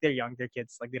because they're young, they're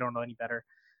kids, like they don't know any better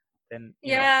than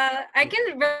Yeah, I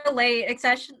can relate,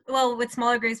 especially well with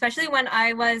smaller grades, especially when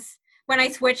I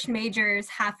switched majors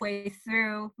halfway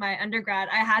through my undergrad.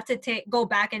 I had to go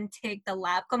back and take the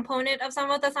lab component of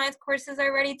some of the science courses I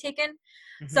already taken.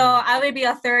 So Mhm. I would be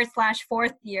a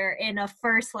third/fourth year in a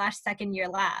first/second year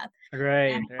lab, and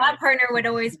Right, my right. partner would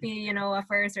always be a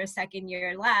first or second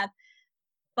year lab.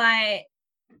 But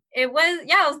it was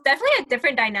definitely a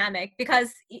different dynamic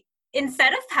because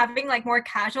instead of having like more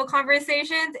casual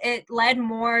conversations, it led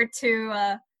more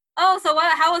to oh, so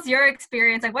how was your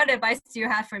experience, like what advice do you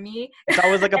have for me? It's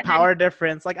always like a And then, power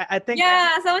difference. Like I think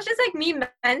yeah, so it's just like me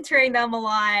mentoring them a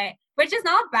lot, which is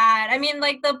not bad. I mean,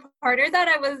 like the partners that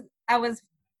I was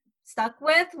stuck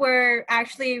with were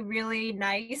actually really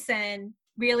nice and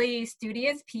really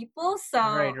studious people. So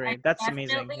right, I right. That's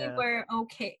amazing. definitely Yeah, were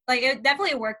okay. Like it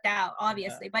definitely worked out, yeah.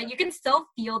 obviously, but you can still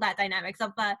feel that dynamics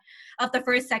of the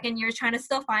first, second years trying to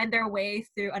still find their way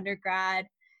through undergrad,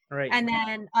 Right. and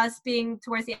then us being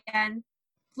towards the end,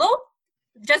 low,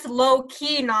 just low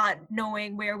key not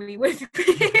knowing where we would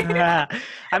be.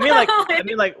 I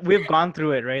mean, like we've gone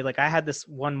through it, right? Like I had this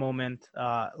one moment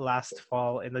last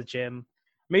fall in the gym.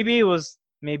 Maybe it was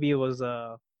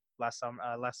last summer,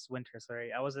 last winter.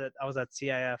 Sorry, I was at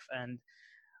CIF, and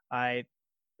I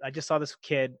I just saw this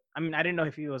kid. I mean, I didn't know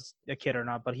if he was a kid or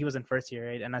not, but he was in first year,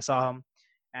 right? And I saw him,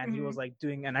 and he was Mhm. like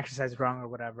doing an exercise wrong or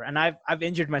whatever. And I've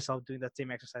injured myself doing that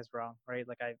same exercise wrong, right?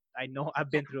 Like I know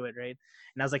I've been through it, right?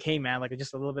 And I was like, hey man, like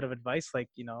just a little bit of advice, like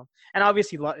And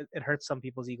obviously, it hurts some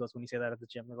people's egos when you say that at the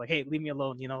gym. They're like, hey, leave me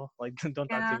alone, like don't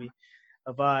talk to Yeah. me.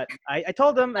 But I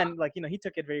told him, and like he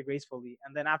took it very gracefully.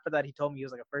 And then after that, he told me he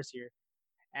was like a first year.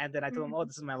 And then I told him, "Oh, Mhm.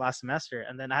 this is my last semester."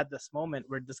 And then I had this moment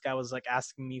where this guy was like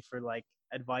asking me for like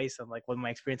advice on like what my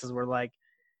experiences were like.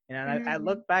 And I Mhm.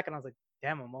 looked back and I was like,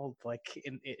 "Damn, I'm old." Like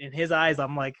in his eyes,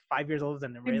 I'm like 5 years older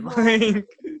than him, I right? know. Like,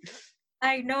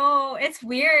 I know, it's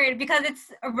weird because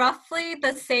it's roughly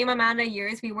the same amount of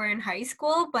years we were in high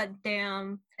school, but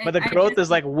damn, But the I growth just is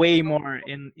like way more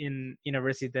in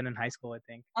university than in high school, I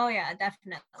think. oh yeah,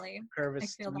 definitely. Curve I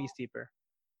is feel way that. steeper.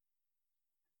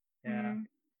 Yeah. Mm,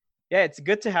 Yeah, it's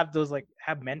good to have those like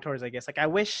have mentors, I guess. Like I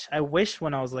wish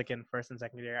when I was like in first and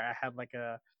second year I had like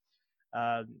a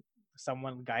uh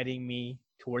someone guiding me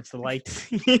towards the light,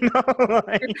 you know?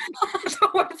 Like so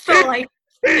what's the like?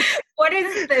 What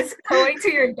is this going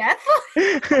to your death?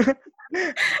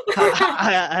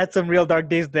 I had some real dark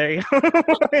days there, you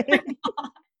know?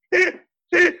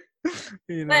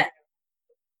 You know.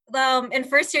 But in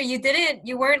first year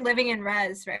you weren't living in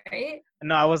res, right?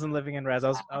 No, I wasn't living in res. I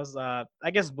was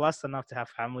I guess blessed enough to have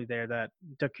family there that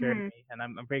took care of Mm, me, and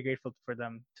I'm very grateful for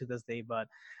them to this day. But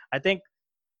I think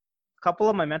a couple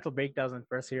of my mental breakdowns in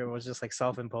first year was just like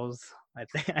self-imposed.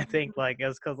 I think like it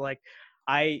was because like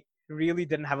I really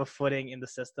didn't have a footing in the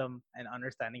system and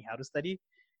understanding how to study,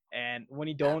 and when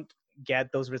you yeah, don't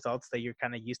get those results that you're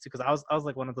kind of used to, because I was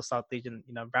like one of the South Asian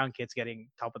brown kids getting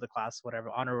top of the class, whatever,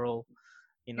 honor roll,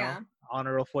 you know, yeah,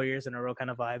 honor roll 4 years in a row kind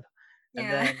of vibe. And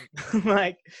yeah. then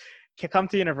like come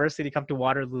to university, come to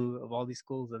Waterloo of all these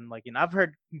schools, and like I've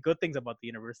heard good things about the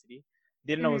university.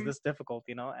 Didn't know it was Mm, this difficult,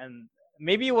 and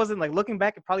maybe it wasn't like looking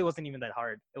back, it probably wasn't even that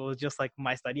hard. It was just like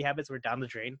my study habits were down the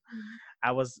drain. mm,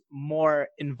 I was more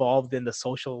involved in the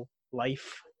social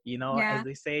life, as yeah.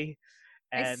 they say,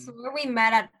 I and swear we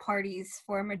met at parties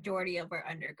for a majority of our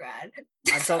undergrad.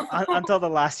 until So, until the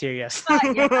last year, yes.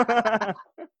 yeah.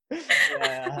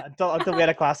 Yeah, until we had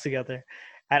a class together,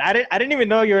 and I didn't even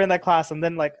know you were in that class. And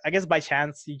then like I guess by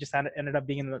chance you just ended up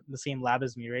being in the same lab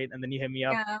as me, right? And then you hit me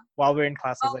up Yeah. while we are in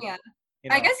class. I was Oh like, yeah. you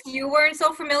I know, guess you weren't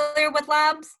so familiar with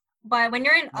labs, but when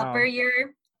you're in upper no,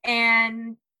 year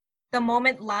and the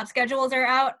moment lab schedules are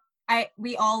out,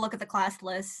 we all look at the class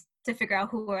list to figure out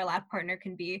who our lab partner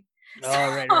can be. oh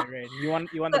So, right. You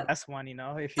want the so best one,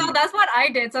 if So you. that's what I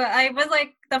did. So I was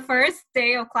like the first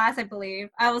day of class, I believe.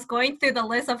 I was going through the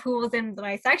list of who was in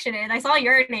my section, and I saw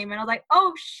your name, and I was like,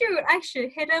 "Oh shoot, I should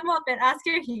hit him up and ask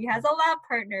if he has a lab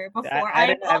partner I, before I I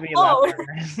didn't have any lab upload."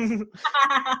 partners.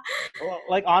 Well,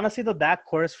 like honestly, though, that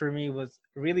course for me was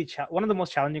really one of the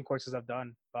most challenging courses I've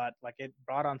done. But like, it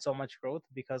brought on so much growth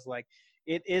because like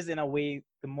it is in a way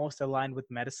the most aligned with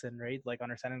medicine, right? Like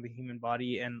understanding the human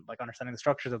body and like understanding the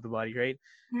structures of the body, right?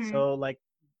 Mhm. So like,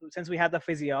 since we had the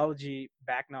physiology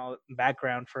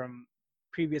background from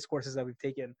previous courses that we've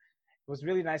taken, it was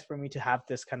really nice for me to have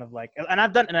this kind of like, and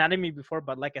I've done anatomy before,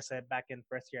 but like I said, back in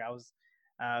first year, I was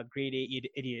grade A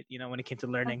idiot, when it came to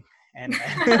learning, and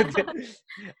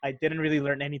I didn't really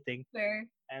learn anything. Fair.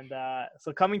 And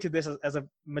so coming to this as a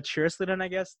mature student, I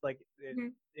guess, like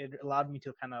Mhm. it allowed me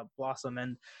to kind of blossom,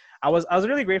 and I was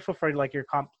really grateful for like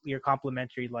your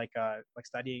complimentary like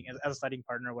studying as a studying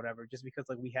partner or whatever, just because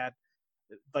like we had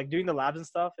like doing the labs and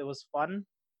stuff, it was fun.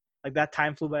 Like that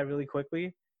time flew by really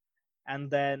quickly, and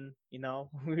then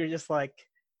we were just like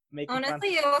making fun.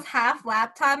 Honestly, it was half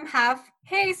lab time, half,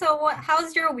 "Hey, so what?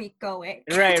 How's your week going?"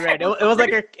 Right. type It of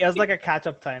was like a catch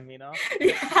up time,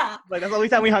 Yeah, like that's the only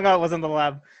time we hung out was in the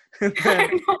lab. And then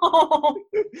I know.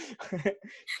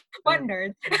 What and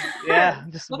nerds? yeah,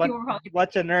 just a What people were probably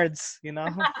bunch of nerds,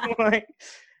 like.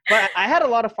 But I had a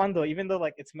lot of fun though, even though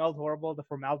like it smelled horrible, the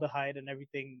formaldehyde and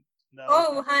everything. No,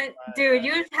 Oh, dude,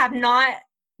 you have not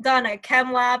done a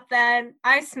chem lab then.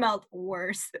 I smelled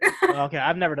worse. okay,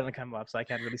 I've never done a chem lab, so I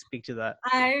can't really speak to that.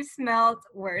 I smelled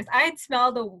worse. I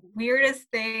smelled the weirdest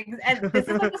things. And this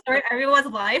is like the story of everyone's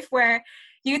life where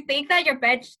you think that your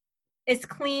bench is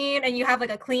clean and you have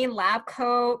like a clean lab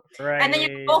coat. And then you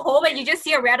Right. go home and you just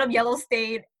see a random yellow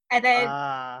stain. And then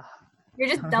Ah. you're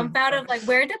just dumbfounded, like,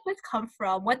 where did this come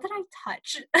from? What did I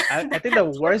touch? I think the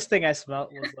worst thing I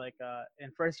smelled was like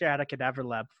in first year I had a cadaver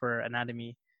lab for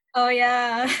anatomy. Oh,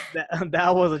 yeah. That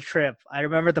that was a trip. I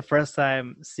remember the first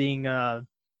time seeing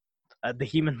the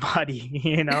human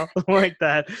body, like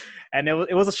that, and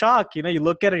it was a shock. You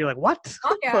look at it, you're like, what?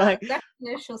 Oh, yeah. Like Definitely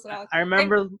initial shock. I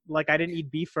remember like I didn't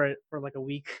eat beef for like a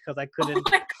week because I Oh couldn't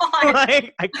my God.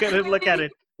 like I couldn't look at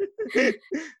it.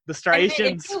 The I mean, if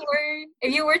striations.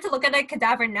 you were to look at a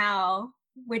cadaver now,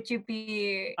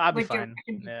 I'll be would your fine.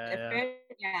 reaction be Yeah. different?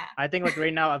 Yeah. I think like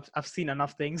right now I've seen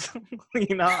enough things.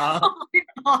 you know, uh, Oh my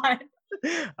God.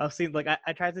 I've seen like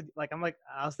I tried to like I'm like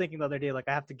I was thinking the other day like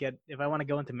I have to get if I want to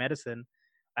go into medicine,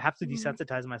 I have to Mhm.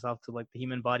 desensitize myself to like the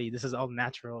human body. This is all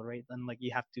natural, right? And like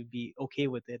you have to be okay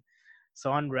with it.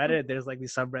 So on Reddit, there's like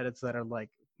these subreddits that are like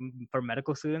for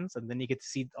medical students, and then you get to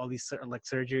see all these like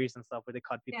surgeries and stuff where they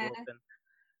cut people Yeah, open.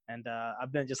 And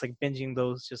I've been just like binging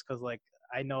those just because like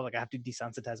I know like I have to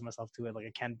desensitize myself to it. Like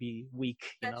I can't be weak.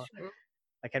 that's true.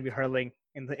 like can be hurling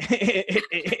in the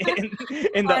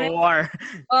in the Honest-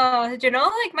 OR do you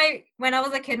know, like when I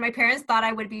was a kid, my parents thought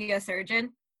I would be a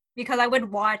surgeon because I would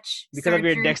watch because of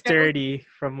your surgery shows. dexterity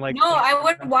from like. No, I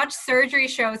would watch surgery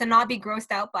shows and not be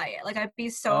grossed out by it. Like I'd be Oh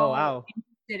so wow,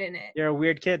 interested in it. you're a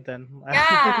weird kid then.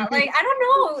 Yeah, like I don't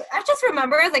know. I just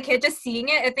remember as a kid just seeing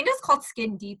it. I think it's called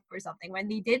Skin Deep or something when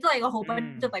they did like a whole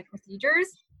bunch of like procedures.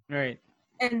 Right.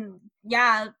 And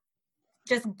yeah,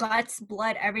 just guts,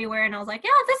 blood everywhere, and I was like,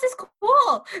 yeah, this is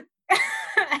cool.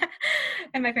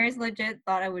 And my parents legit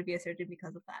thought I would be a surgeon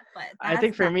because of that. But I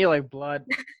think for me, like blood,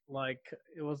 like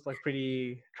it was like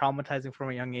pretty traumatizing from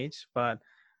a young age. But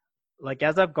like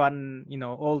as I've gotten,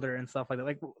 older and stuff like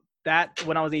that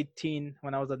when I was 18,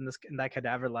 when I was in that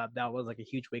cadaver lab, that was like a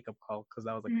huge wake up call because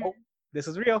I was like, oh, this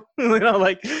is real.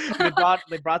 Like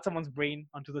they brought someone's brain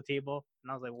onto the table,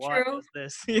 and I was like, what is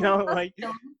this? Like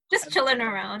just chilling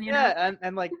around. Yeah,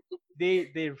 and like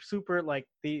they super like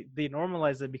they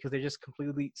normalize it because they're just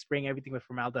completely spraying everything with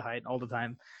formaldehyde all the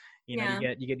time. You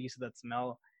get used to that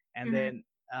smell, and then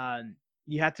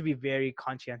you have to be very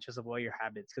conscientious of all your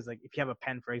habits because like if you have a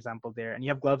pen, for example, there and you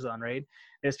have gloves on, right?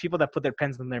 There's people that put their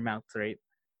pens in their mouths, right?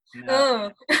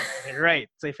 Right.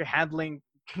 So if you're handling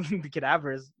the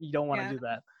cadavers, you don't want to do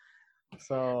that.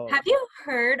 So have you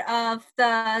heard of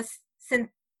the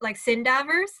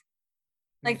syndavers?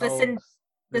 Like the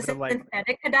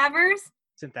synthetic cadavers?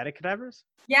 Synthetic cadavers?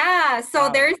 Yeah. So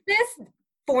there's this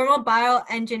former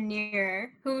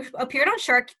bioengineer who appeared on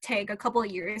Shark Tank a couple of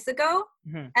years ago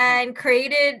and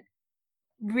created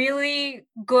really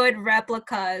good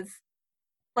replicas,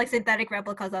 like synthetic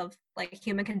replicas of like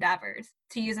human cadavers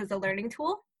to use as a learning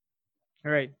tool.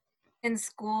 Right. In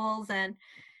schools and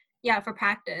for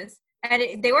practice.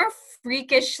 And they were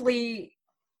freakishly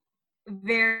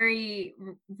very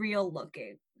real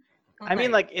looking. I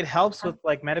mean, like it helps with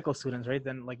like medical students, right?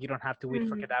 Then like you don't have to wait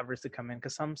for cadavers to come in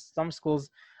because some schools,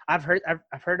 I've heard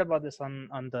about this on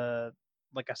the,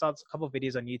 like I saw a couple of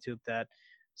videos on YouTube that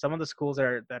some of the schools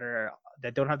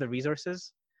that don't have the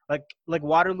resources, like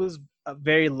Waterloo's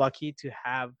very lucky to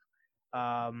have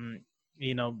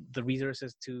the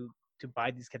resources to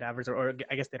buy these cadavers, or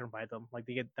I guess they don't buy them, like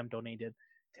they get them donated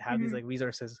to have these like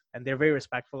resources, and they're very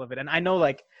respectful of it. And I know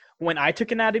like when I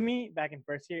took anatomy back in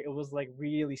first year, it was like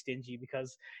really stingy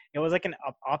because it was like an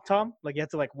optom, like you had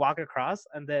to like walk across,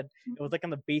 and then it was like in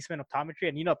the basement optometry,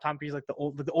 and optometry is like the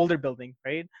older building,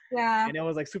 right? Yeah. And it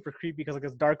was like super creepy because like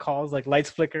there's dark halls, like lights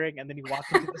flickering, and then you walk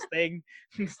into this thing,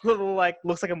 this little like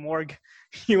looks like a morgue.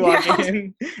 You walk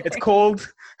in, it's cold,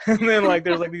 and then like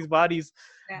there's like these bodies.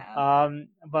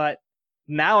 But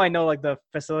now I know like the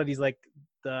facilities, like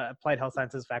the applied health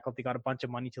sciences faculty got a bunch of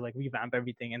money to like revamp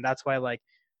everything, and that's why like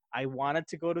I wanted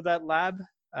to go to that lab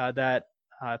that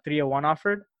 301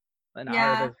 offered, an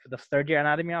hour the third year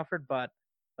anatomy offered, but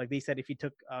like they said if you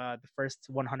took the first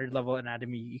 100 level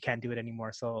anatomy, you can't do it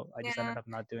anymore, so I just ended up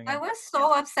not doing it. I was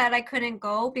so upset I couldn't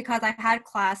go because I had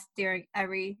class during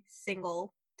every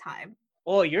single time.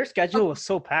 Oh, your schedule was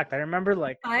so packed. I remember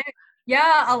like a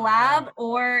lab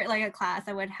or like a class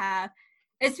I would have.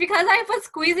 It's because I was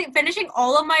finishing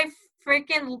all of my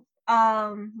freaking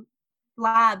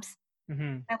labs,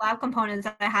 my lab components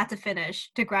that I had to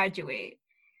finish to graduate.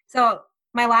 So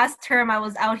my last term, I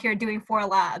was out here doing 4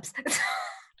 labs.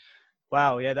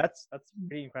 Wow, yeah, that's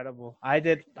pretty incredible. I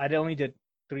only did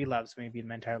 3 labs maybe in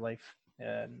my entire life,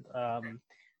 and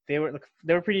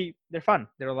they're fun.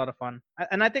 They're a lot of fun,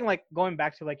 and I think like going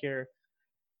back to like your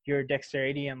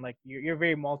dexterity and like you're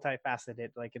very multifaceted,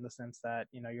 like in the sense that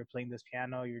you're playing this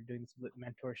piano, you're doing some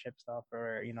mentorship stuff,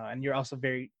 or and you're also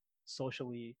very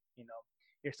socially,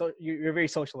 you're very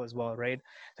social as well, right?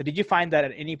 So did you find that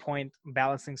at any point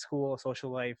balancing school,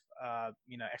 social life,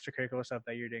 extracurricular stuff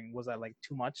that you're doing, was that like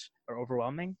too much or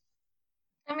overwhelming?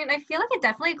 I mean, I feel like it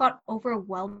definitely got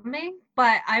overwhelming,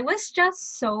 but I was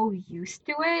just so used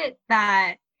to it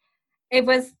that it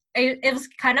was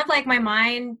kind of like my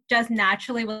mind just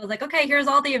naturally was like, okay, here's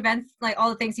all the events, like all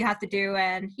the things you have to do,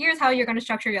 and here's how you're going to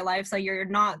structure your life so you're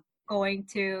not going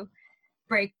to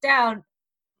break down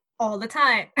all the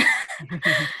time.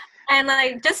 And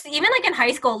like just even like in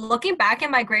high school, looking back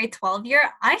in my grade 12 year,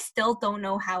 I still don't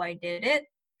know how I did it.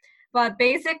 But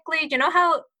basically,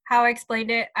 how I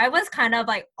explained it, I was kind of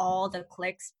like all the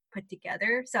cliques put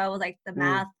together. So I was like the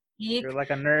math geek, you're like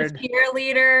a nerd, the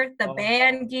cheerleader, the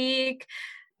band geek,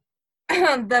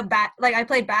 I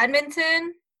played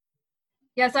badminton.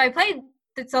 Yeah, so I played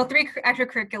 3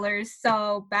 extracurriculars.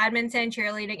 So badminton,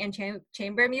 cheerleading, and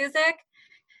chamber music.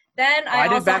 Then I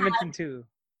did badminton too.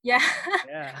 Yeah.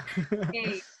 Yeah.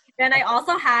 Hey, Then I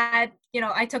also had,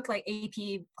 I took like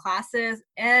AP classes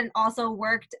and also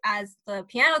worked as the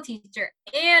piano teacher,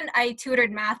 and I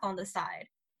tutored math on the side.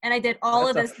 And I did all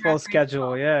That's of a this full throughout grade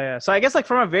schedule. 12. Yeah. So I guess like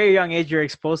from a very young age, you're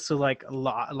exposed to like a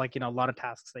lot, like, a lot of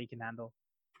tasks that you can handle.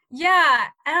 Yeah,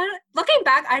 and looking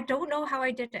back, I don't know how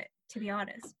I did it, to be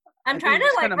honest. I I'm think trying you to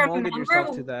just kind like of molded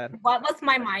yourself to remember that. what was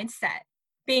my mindset,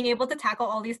 being able to tackle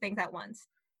all these things at once.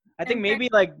 I think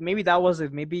maybe that was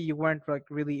it. Maybe you weren't like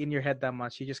really in your head that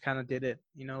much. You just kind of did it.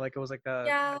 Like it was like a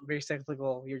Yeah, very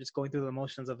cyclical. You're just going through the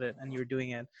motions of it, and you're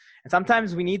doing it. And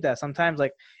sometimes we need that. Sometimes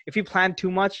like if you plan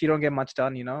too much, you don't get much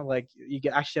done. Like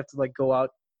actually have to like go out.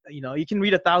 You can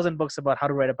read 1,000 books about how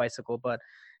to ride a bicycle, but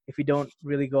if you don't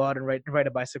really go out and ride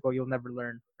a bicycle, you'll never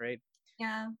learn, right?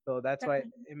 yeah, So that's why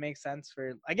definitely. it makes sense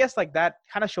for, I guess, like that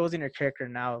kind of shows in your character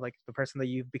now, like the person that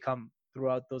you've become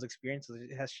throughout those experiences.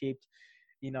 It has shaped,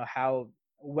 how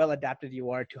well adapted you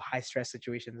are to high stress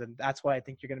situations, and that's why I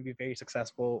think you're going to be very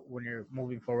successful when you're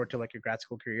moving forward to like your grad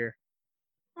school career.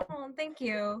 Oh, thank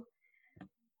you.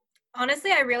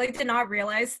 Honestly, I really did not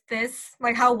realize this,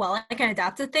 like how well I can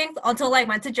adapt to things until I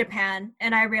went to Japan,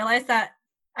 and I realized that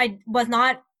I was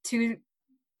not too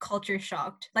culture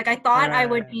shocked. Like I thought I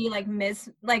would Right. be like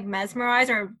mesmerized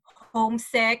or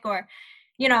homesick or,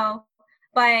 you know,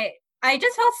 but I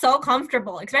just felt so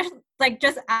comfortable, especially like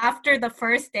just after the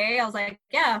first day. I was like,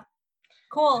 yeah,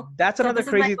 cool. That's So another this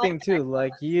is my crazy goal thing for the too. next 12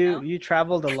 Like months, you you know? you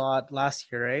traveled a lot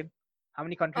last year, right? How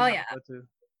many Oh countries did yeah, you go to?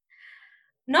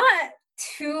 not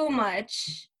too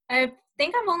much. I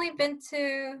think I've only been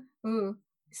to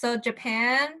so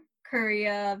Japan,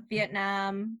 Korea,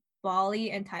 Vietnam, Bali,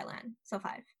 and Thailand. So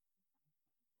 5.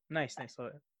 Nice.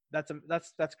 So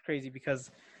that's crazy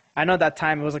because I know that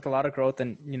time it was like a lot of growth,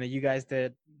 and you guys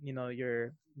did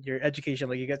your education,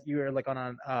 like you were like on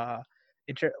an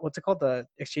what's it called, the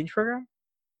exchange program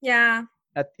Yeah.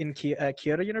 at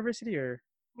Kyoto University, or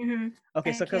Mm-hmm.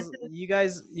 okay, so And because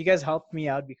Kansas. you guys helped me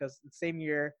out because the same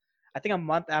year, I think a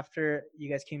month after you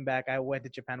guys came back, I went to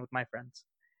Japan with my friends,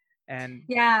 and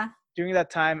Yeah. during that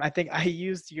time I think I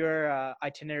used your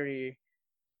itinerary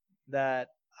that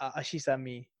she sent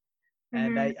me,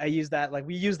 and Mm-hmm. I use that, like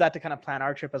we use that to kind of plan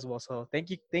our trip as well. So thank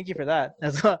you for that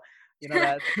as well.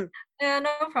 That. Yeah,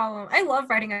 no problem. I love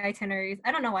writing itineraries.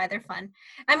 I don't know why they're fun.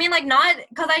 I mean, like, not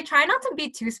because I try not to be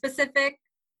too specific,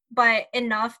 but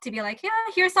enough to be like, yeah,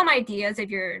 here's some ideas if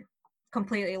you're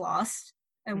completely lost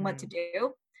and what to Mhm.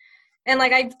 do. And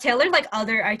like, I've tailored like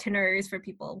other itineraries for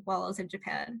people while I was in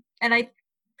Japan, and I'm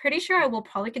pretty sure I will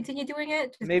probably continue doing it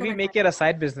just because Maybe I find make it a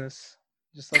side business.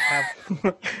 Just like have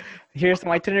here's some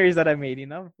itineraries that I made.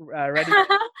 Ready.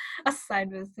 it a side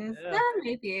business. Yeah,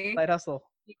 Maybe. side hustle.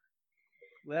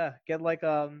 Yeah, get like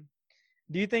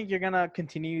Do you think you're gonna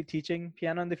continue teaching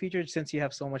piano in the future since you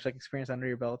have so much like experience under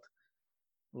your belt?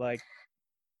 Like,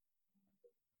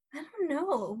 I don't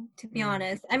know, to be mm,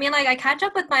 honest. I mean, like, I catch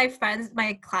up with my friends,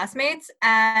 my classmates,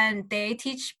 and they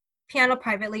teach piano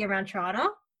privately around Toronto.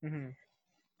 mm-hmm.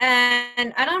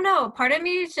 And I don't know, part of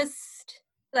me is just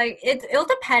like, it'll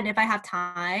depend if I have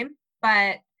time,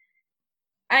 but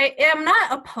I am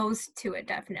not opposed to it,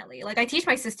 definitely. Like, I teach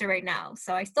my sister right now,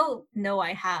 so I still know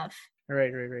I have,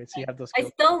 Right. So you have those I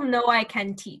skills. still know I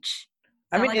can teach.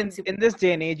 It's I not mean, like I'm in super. this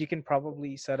day and age, you can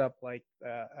probably set up like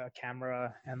a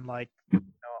camera and like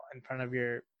in front of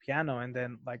your piano, and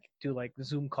then like do like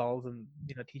Zoom calls and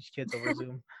teach kids over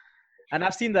Zoom. And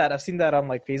I've seen that. I've seen that on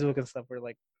like Facebook and stuff where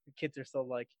like the kids are still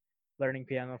like learning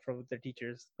piano from their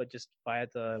teachers, but just via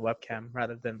the webcam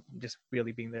rather than just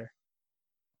really being there.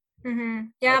 Mm-hmm. That,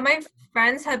 Yeah, my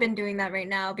friends have been doing that right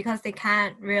now because they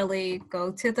can't really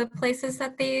go to the places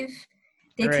that they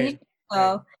right, teach. right,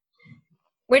 So,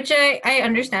 which I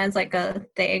understand is like a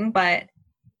thing, but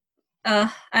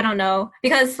I don't know,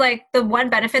 because like the one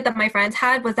benefit that my friends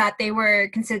had was that they were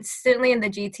consistently in the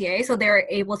GTA, so they were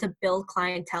able to build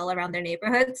clientele around their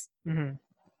neighborhoods. hmm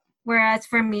Whereas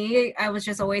for me, I was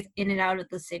just always in and out of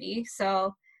the city,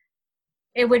 so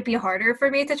it would be harder for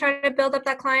me to try to build up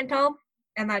that clientele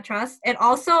and that trust. And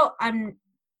also, I'm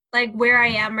like where I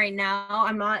am right now,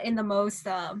 I'm not in the most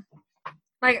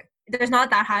like there's not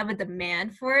that high of a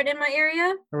demand for it in my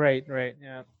area. right,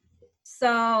 yeah.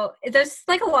 So there's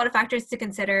like a lot of factors to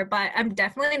consider, but I'm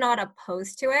definitely not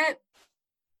opposed to it.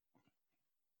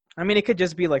 I mean, it could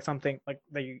just be like something like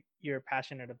that you're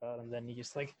passionate about, and then you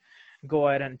just like go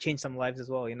ahead and change some lives as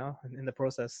well, in the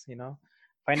process.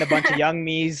 Find a bunch of young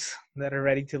me's that are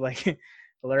ready to like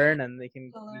learn, and you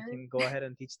can go ahead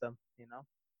and teach them.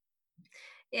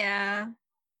 Yeah.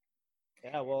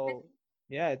 Yeah, well,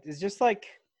 yeah, it's just like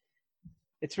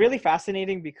it's really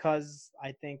fascinating because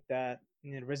I think that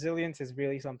resilience is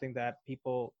really something that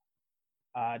people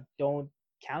don't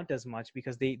count as much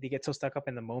because they get so stuck up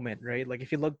in the moment, right? Like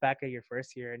if you look back at your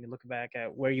first year and you look back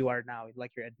at where you are now,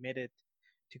 like you're admitted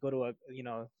to go to a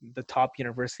the top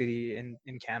university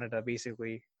in Canada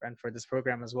basically, and for this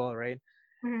program as well, right?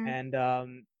 Mm-hmm.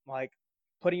 And like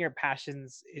putting your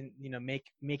passions in,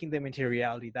 making them into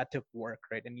reality, that took work,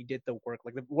 right? And you did the work.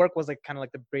 Like the work was like kind of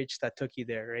like the bridge that took you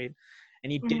there, right?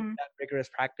 And you did Mm-hmm. that rigorous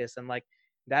practice, and like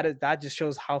that just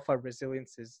shows how far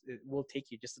resilience it will take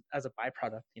you just as a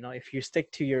byproduct. If you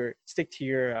stick to your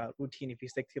routine, if you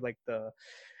stick to like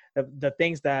the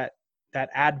things that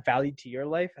add value to your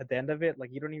life at the end of it,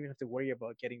 like you don't even have to worry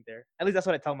about getting there. At least that's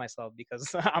what I tell myself,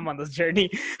 because I'm on this journey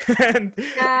and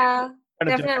Yeah, trying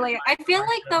to justify definitely. I feel my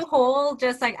like the steps. whole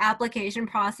just like application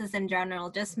process in general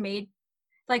just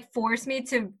forced me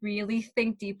to really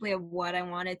think deeply of what I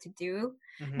wanted to do.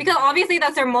 Hmm. Because obviously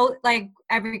that's our most, like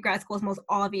every grad school's most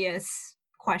obvious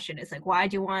question is like, why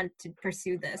do you want to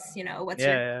pursue this? What's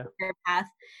your Yeah, career path?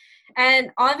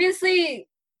 And obviously,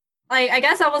 like I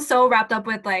guess I was so wrapped up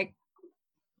with like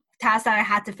tasks that I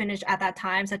had to finish at that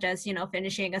time, such as,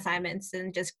 finishing assignments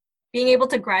and just being able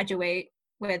to graduate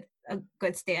with a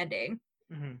good standing,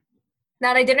 yeah. Hmm.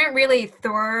 that I didn't really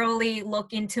thoroughly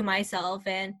look into myself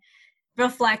and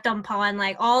reflect upon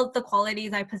like all the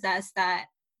qualities I possess that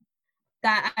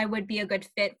I would be a good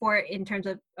fit for in terms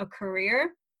of a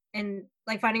career, and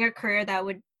like finding a career that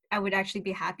I would actually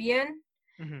be happy in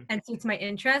Hmm. and suits my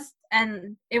interests.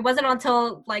 And it wasn't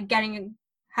until like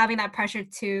having that pressure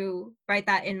to write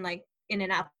that in like in an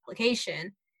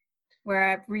application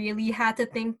where I really had to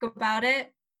think about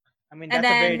it. I mean, And that's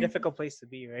a very then difficult place to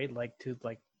be, right? Like to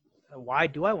like, why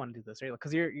do I want to do this, right?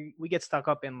 Because we get stuck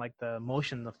up in like the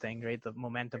motion of things, right? The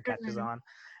momentum catches mhm, on,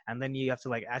 and then you have to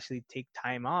like actually take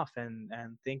time off and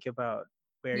think about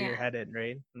where you're yeah, headed,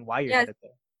 right? And why you're yeah, headed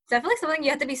there, definitely something you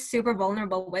have to be super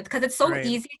vulnerable with, because it's so right?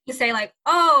 easy to say like,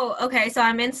 oh, okay, so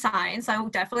I'm in science, so I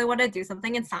definitely want to do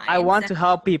something in I science. want to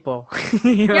help people,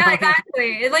 you Yeah, know.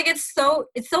 exactly. Like it's so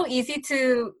easy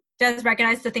to just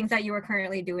recognize the things that you are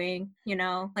currently doing,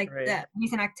 like Right, the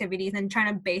recent activities, and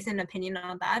trying to base an opinion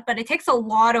on that. But it takes a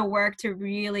lot of work to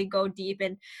really go deep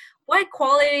in what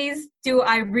qualities do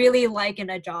I really like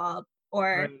in a job right,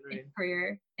 or in right. a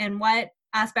career, and what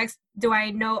aspects do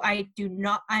I know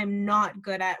I'm not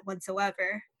good at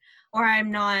whatsoever, or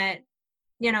I'm not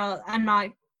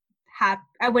happy,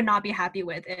 I would not be happy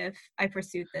with if I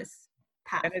pursued this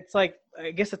And path. it's like,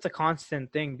 I guess it's a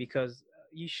constant thing, because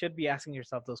you should be asking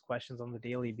yourself those questions on the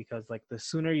daily, because like the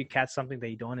sooner you catch something that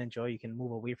you don't enjoy, you can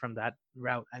move away from that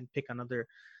route and pick another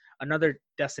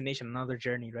destination, another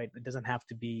journey, right? It doesn't have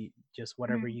to be just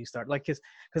whatever Mhm. you start, like, because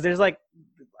there's like,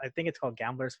 I think it's called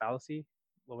gambler's fallacy,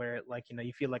 where like,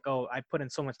 you feel like, oh, I put in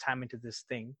so much time into this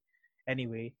thing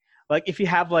anyway. Like if you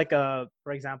have like a,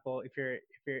 for example, if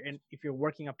you're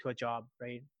working up to a job,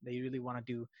 right, that you really want to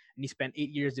do, and you spend 8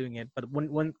 years doing it, but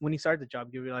when you start the job,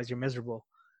 you realize you're miserable,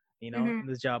 Mhm. in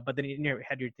this job. But then in your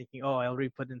head, you're thinking, oh, I already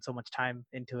put in so much time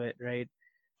into it, right?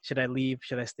 Should I leave?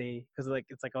 Should I stay? Because like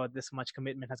it's like, oh, this much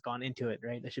commitment has gone into it,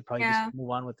 right? I should probably just Yeah.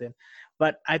 move on with it.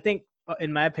 But I think,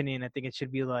 in my opinion, I think it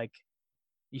should be like,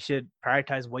 you should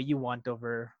prioritize what you want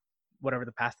over whatever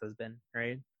the past has been,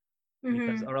 right?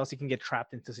 Because, Mhm. or else you can get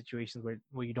trapped into situations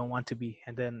where you don't want to be.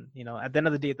 And then, at the end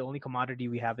of the day, the only commodity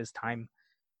we have is time.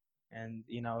 And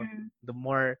Mhm. the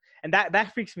more, and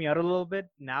that freaks me out a little bit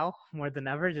now more than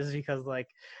ever, just because like,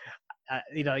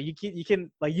 you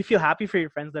can like, you feel happy for your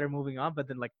friends that are moving on, but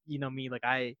then like, me, like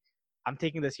I'm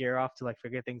taking this year off to like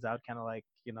figure things out, kind of like,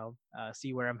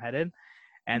 see where I'm headed.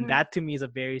 And Mhm. that to me is a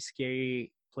very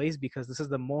scary place, because this is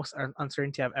the most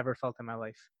uncertainty I've ever felt in my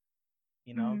life,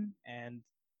 Mhm. and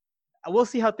we'll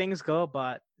see how things go.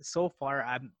 But so far,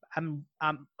 I'm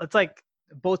it's like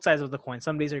both sides of the coin.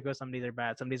 Some days are good, some days are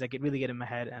bad. Some days I get in my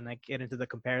head and I get into the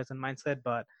comparison mindset.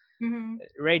 But Mhm.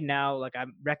 right now, like,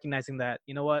 I'm recognizing that,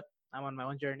 you know what, I'm on my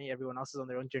own journey, everyone else is on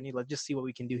their own journey. Let's just see what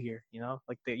we can do here,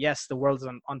 like, yes, the world's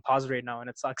on pause right now and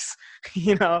it sucks.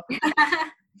 you know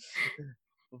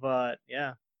but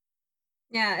yeah.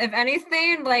 Yeah, if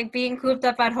anything, like being cooped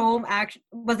up at home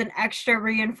was an extra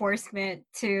reinforcement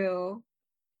to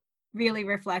really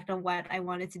reflect on what I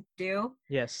wanted to do.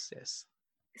 Yes, yes.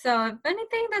 So, if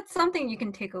anything, that's something you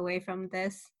can take away from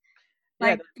this.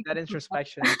 Yeah, Like, that being cooped up.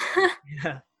 introspection.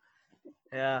 Yeah.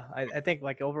 Yeah, I think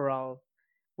like overall,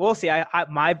 we'll see.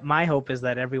 My hope is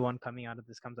that everyone coming out of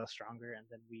this comes out stronger, and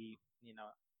then we,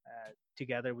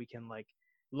 together we can like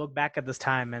look back at this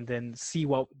time and then see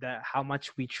how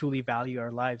much we truly value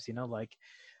our lives. Like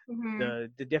Mhm.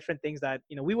 the different things that,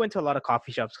 we went to a lot of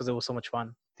coffee shops because it was so much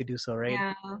fun to do so, right?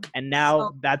 Yeah. And So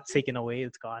now that's taken away.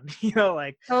 It's gone. You know,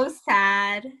 like so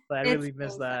sad. so I It's really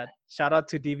miss so that. Shout out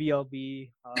to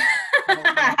DVLB.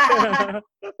 sad.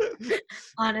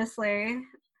 Honestly.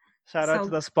 Shout out to So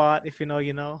the spot. If you know,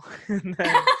 you know. And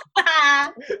then,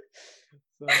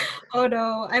 so oh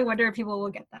no, I wonder if people will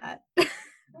get that.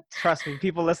 trust me,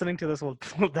 people listening to this will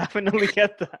definitely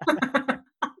get that.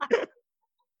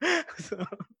 So,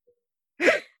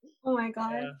 Oh my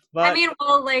god. yeah, I but mean,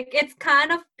 well, like it's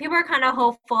kind of people are kind of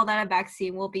hopeful that a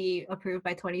vaccine will be approved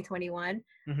by 2021,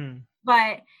 mhm.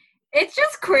 but it's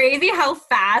just crazy how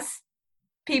fast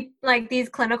like these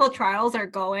clinical trials are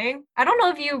going. I don't know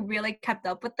if you really kept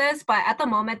up with this, but at the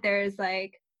moment there's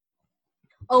like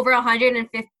over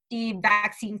 150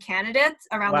 vaccine candidates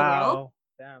around the world. Wow,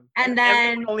 damn, and And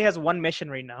everyone then only has one mission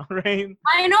right now, right?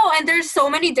 I know, and there's so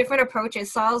many different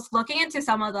approaches. So I was looking into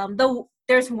some of them.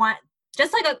 There's one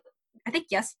just like I think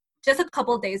just a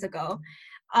couple of days ago.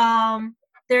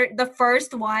 The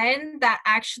first one that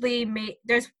actually made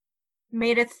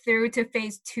it through to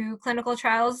phase 2 clinical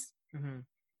trials Mhm.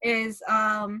 is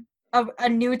a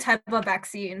new type of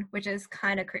vaccine, which is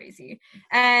kind of crazy.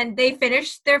 And they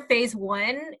finished their phase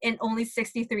 1 in only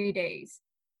 63 days.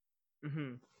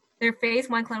 Mhm. Their phase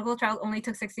 1 clinical trials only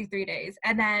took 63 days.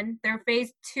 And then their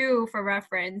phase 2, for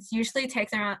reference, usually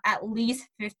takes around at least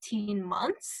 15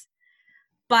 months.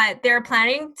 But they're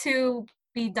planning to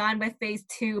be done with phase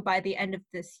 2 by the end of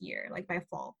this year, like by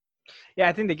fall. Yeah,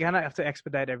 I think they kind of have to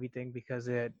expedite everything because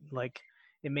it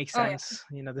makes Oh, yeah. sense.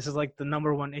 You know, this is like the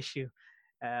number one issue.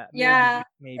 Yeah.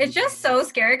 It's just Maybe. so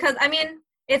scary because, I mean,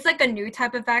 it's like a new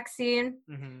type of vaccine.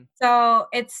 Mm-hmm. So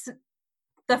it's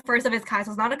the first of its kind.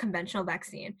 So it's not a conventional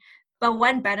vaccine. But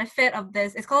one benefit of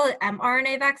this, it's called an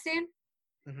mRNA vaccine.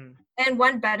 Mm-hmm. And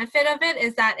one benefit of it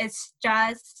is that it's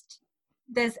just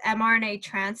this mRNA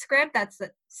transcript that's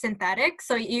synthetic.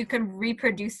 So you can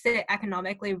reproduce it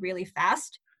economically really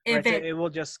fast Right, if so it's it will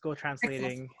just go successful.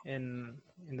 translating in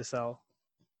the cell.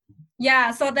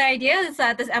 Yeah, so the idea is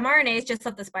that this mRNA is just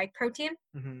of the spike protein.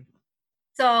 Mm-hmm.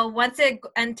 So once it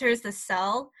enters the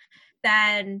cell,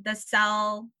 then the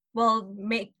cell will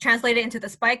translate it into the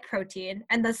spike protein,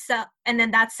 and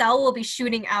then that cell will be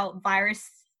shooting out virus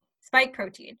spike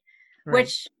protein, Right.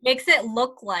 which makes it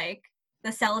look like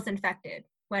the cell is infected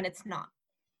when it's not,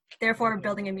 therefore Okay.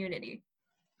 building immunity.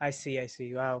 I see. I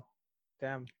see. Wow.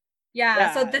 Damn.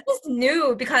 Yeah, so Yeah. this is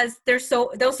new because there's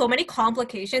so many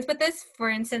complications with this. For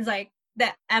instance, like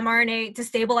the mRNA, to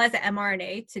stabilize the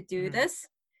mRNA to do Mhm. this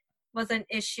was an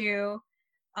issue,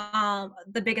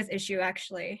 the biggest issue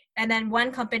actually. And then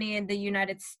one company in the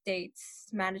United States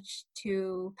managed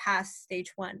to pass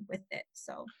stage 1 with it.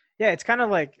 So Yeah, it's kind of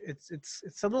like it's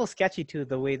a little sketchy too,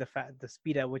 the way the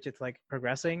speed at which it's like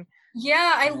progressing.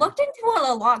 yeah, I Yeah. looked into it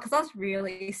a lot because I was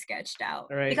really sketched out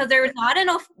Right. because there was not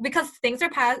enough, because things are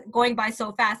going by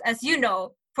so fast. As you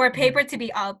know, for a Mhm. paper to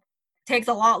be up takes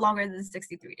a lot longer than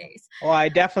 63 days. Oh, I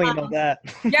definitely know Um, that.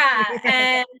 yeah,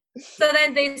 and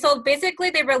so basically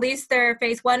they released their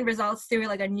phase 1 results through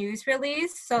like a news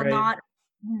release. So Right.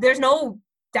 there's no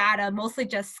data, mostly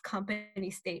just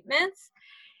company statements.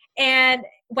 And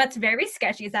what's very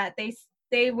sketchy is that they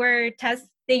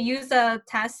use a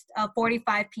test of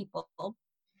 45 people,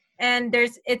 and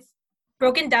it's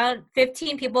broken down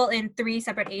 15 people in 3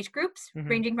 separate age groups Mhm.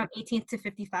 ranging from 18 to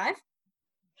 55.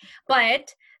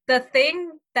 But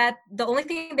the only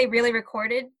thing they really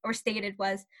recorded or stated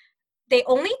was they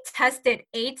only tested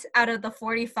 8 out of the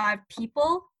 45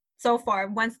 people so far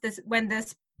when this When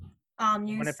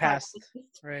news it got passed.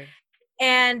 released. Right.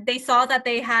 And they saw that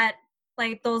they had,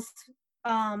 like, those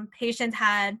patients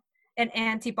had an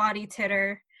antibody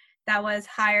titer that was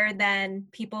higher than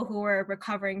people who were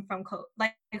recovering from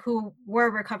who were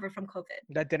recovered from COVID.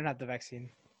 That didn't have the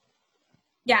vaccine.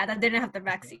 Yeah, that didn't have the Okay.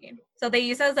 vaccine. So they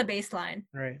use it as a baseline.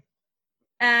 Right.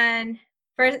 And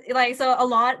so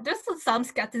there's some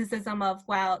skepticism of,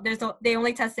 wow, they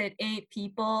only tested 8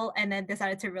 people and then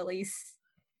decided to release,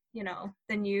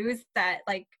 the news that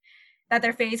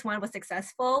their phase 1 was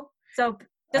successful. So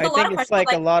there's I a lot think of it's questions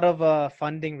like a like, lot of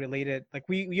funding related. Like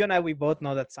you and I, we both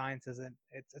know that science isn't.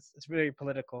 It's really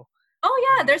political. oh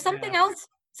yeah, Right. there's something Yeah. else.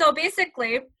 So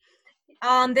basically,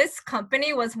 this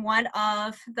company was one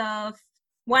of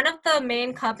the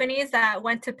main companies that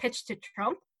went to pitch to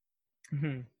Trump.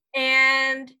 Mm-hmm.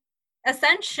 And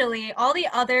essentially, all the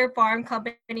other farm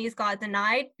companies got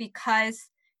denied because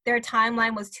their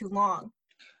timeline was too long.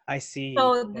 I see.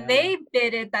 So Yeah. they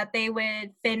bidded that they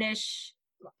would finish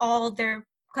all their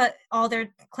all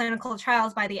their clinical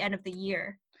trials by the end of the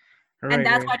year. And Right.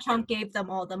 that's Right. why Trump gave them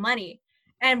all the money.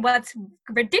 And what's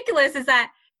ridiculous is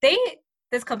that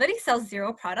this company sells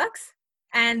 0 products.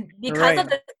 And because Right. of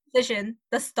the decision,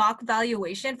 the stock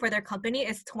valuation for their company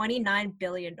is $29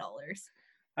 billion.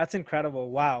 That's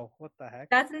incredible. Wow. What the heck?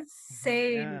 That's Yeah.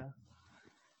 insane.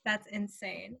 That's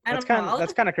insane. I don't know.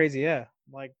 That's kind of crazy, yeah.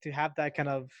 Like to have that kind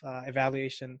of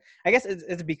evaluation. I guess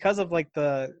it's because of like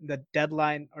the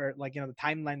deadline or like the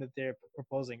timeline that they're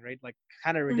proposing, right? Like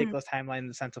kind of Mhm. ridiculous timeline in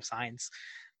the sense of science.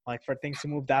 Like for things to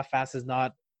move that fast is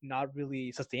not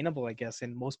really sustainable, I guess,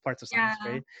 in most parts of science,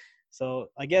 Yeah. right? So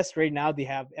I guess right now they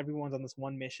have everyone's on this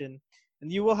one mission,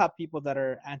 and you will have people that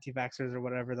are anti-vaxxers or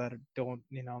whatever that don't,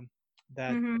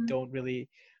 that Mhm. don't really,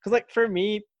 because like for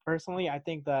me personally, I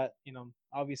think that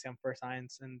obviously I'm for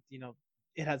science, and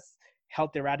it has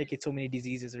helped eradicate so many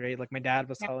diseases, right? Like my dad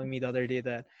was Yeah. telling me the other day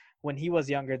that when he was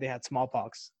younger, they had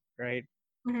smallpox, right?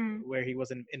 Mhm. Where he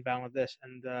was in Bangladesh,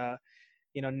 and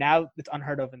now it's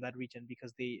unheard of in that region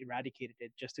because they eradicated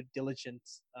it just to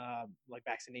diligence like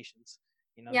vaccinations.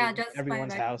 They Yeah, went to just by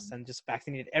everyone's house vaccine. and just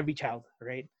vaccinated every child,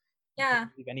 right? You couldn't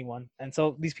Yeah. leave anyone, and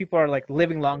so these people are like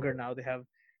living longer now.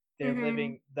 They're Mhm.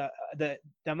 living the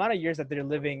amount of years that they're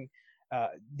living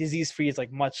disease free is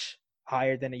like much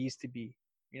higher than it used to be.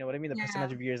 You know what I mean? The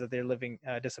percentage Yeah. of years that they're living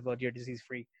disability or disease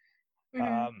free,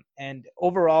 Mhm. and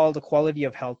overall the quality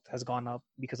of health has gone up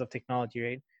because of technology,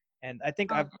 right? And I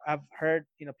think Oh. I've heard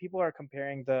people are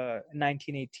comparing the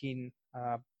 1918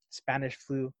 Spanish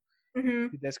flu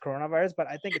Mhm. to this coronavirus, but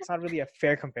I think it's not really a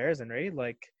fair comparison, right?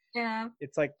 Like Yeah.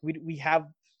 it's like we have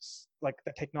like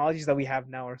the technologies that we have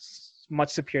now are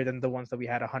much superior than the ones that we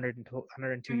had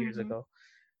 102 years Mhm. ago,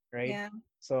 right? Yeah.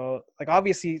 So like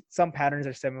obviously some patterns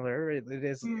are similar. It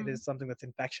Mhm. is something that's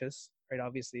infectious, right?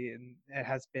 Obviously, and it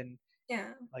has been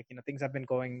Yeah. like things have been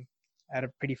going at a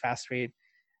pretty fast rate.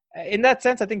 In that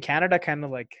sense, I think Canada kind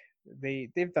of like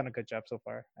they've done a good job so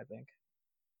far, I think.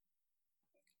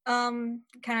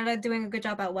 Canada doing a good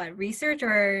job at what? Research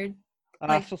or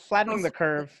like So flattening the those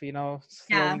curve, yeah.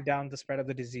 slowing down the spread of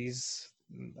the disease.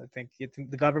 I think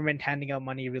the government handing out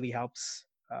money really helps.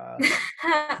 Oh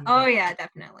Mhm, yeah,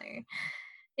 definitely.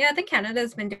 Yeah, I think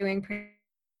Canada's been doing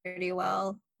pretty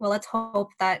well. Well, let's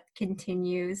hope that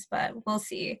continues, but we'll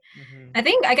see. mhm,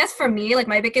 I guess for me, like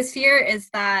my biggest fear is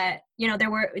that, there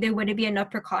wouldn't be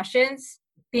enough precautions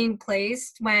being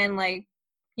placed when like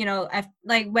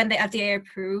when the FDA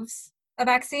approves a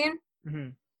vaccine.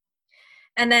 mhm.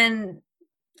 And then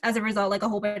as a result, like a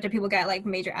whole bunch of people get like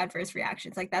major adverse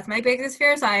reactions. Like that's my biggest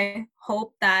fear. So I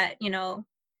hope that,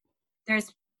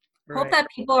 there's hope Right. that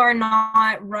people are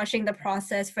not rushing the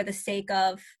process for the sake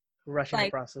of Rushing the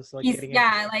like process, like peace. getting it.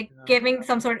 Yeah, like giving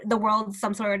the world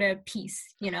some sort of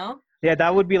peace. Yeah,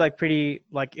 that would be like pretty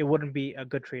like it wouldn't be a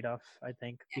good trade-off, I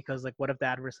think, because like what if the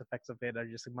adverse effects of it are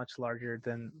just like, much larger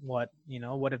than what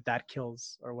if that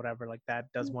kills or whatever, like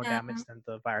that does more Yeah, damage than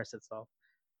the virus itself,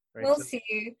 right? we'll So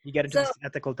see. you get into So this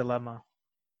ethical dilemma.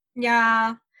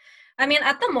 yeah, I mean,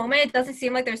 at the moment, it doesn't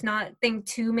seem like there's nothing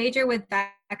too major with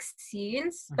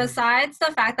vaccines, Hmm. besides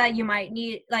the fact that you might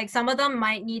need, like, some of them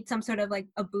might need some sort of like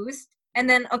a boost. And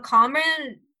then a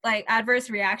common like adverse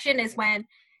reaction is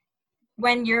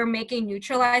when you're making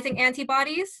neutralizing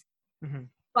antibodies, Hmm.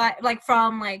 but like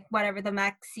from like whatever the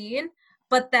vaccine.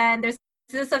 But then there's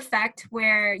this effect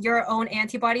where your own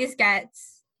antibodies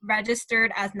gets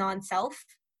registered as non-self,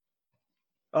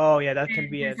 Oh yeah, and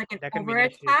there's like an that can be over an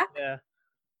issue. attack. Yeah.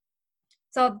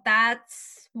 So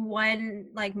that's one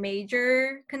like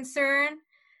major concern,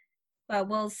 but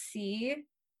we'll see.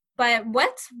 But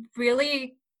what's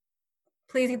really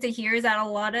pleasing to hear is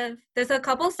that there's a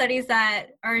couple studies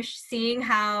that are seeing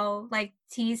how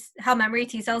how memory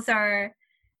T cells are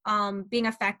being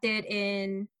affected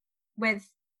in with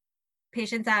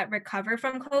patients that recover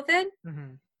from COVID.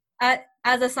 Hmm.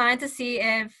 As a sign to see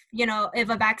if if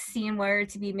a vaccine were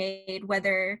to be made,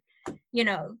 whether you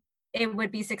know it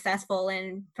would be successful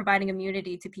in providing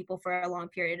immunity to people for a long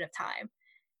period of time.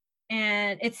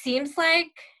 And it seems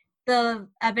like the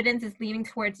evidence is leaning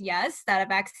towards yes, that a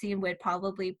vaccine would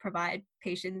probably provide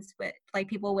patients with like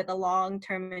people with a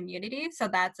long-term immunity. So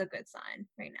that's a good sign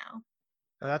right now.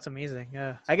 Oh, that's amazing.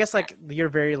 Yeah, I guess Yeah, like you're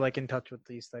very like in touch with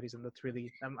these studies, and that's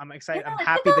really I'm yeah, excited. I'm it's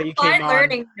happy that you came fun on.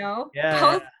 learning, Yeah,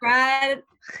 post grad,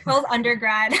 post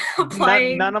undergrad, none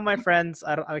applying. of my friends,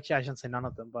 I don't actually, I shouldn't say none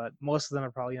of them, but most of them are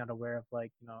probably not aware of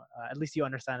like at least you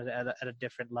understand it at a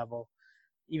different level.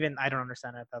 Even I don't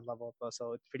understand it at that level, but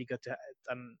so it's pretty good to.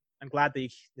 I'm glad that you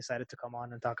decided to come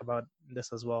on and talk about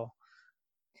this as well.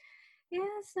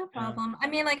 Yes, no Yeah. problem. I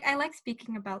mean, like I like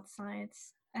speaking about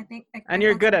science. I And guess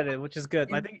you're that's good at it, which is good.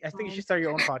 in I think you should science. start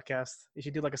your own podcast. You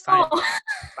should do like a Oh,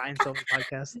 science only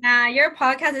podcast. nah, your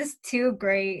podcast is too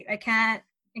great. I can't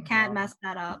No, mess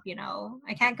that up,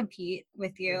 I can't compete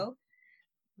with you.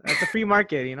 It's a free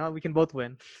market, you know. We can both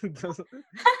win.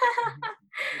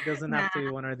 It doesn't Nah. have to be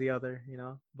one or the other, you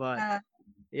know. But Uh,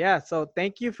 yeah, so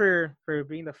thank you for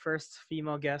being the first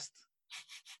female guest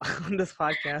on this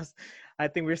podcast. I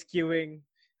think we're skewing.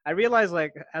 I realized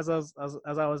like as I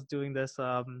was doing this,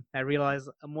 I realized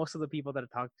most of the people that I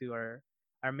talk to are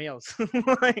males.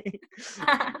 Like,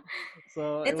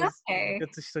 so it's it was okay.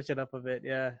 good to switch it up a bit.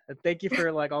 Yeah, and thank you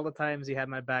for like all the times you had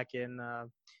my back in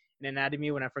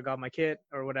anatomy when I forgot my kit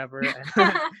or whatever,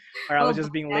 or I was Oh,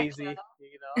 just being back lazy.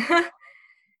 You know, at ya.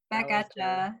 that Back was at good.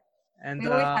 ya. And We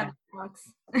always have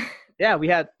talks. yeah,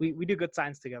 we do good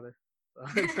science together.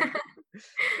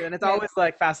 So and it's Yeah. always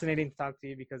like fascinating to talk to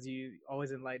you because you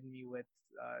always enlighten me with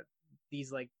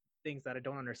these like things that I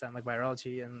don't understand, like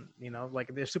biology, and you know, like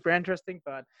they're super interesting,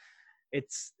 but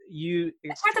It's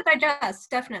it's hard to digest,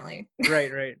 definitely.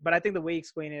 right. But I think the way you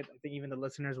explain it, I think even the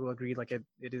listeners will agree, like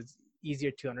it is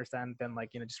easier to understand than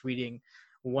like, you know, just reading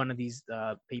one of these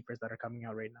papers that are coming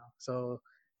out right now. So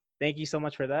thank you so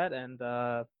much for that, and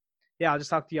yeah, I'll just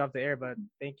talk to you off the air, but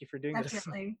thank you for doing this.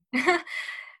 Definitely.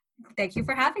 Thank you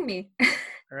for having me.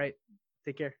 All right,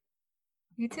 take care.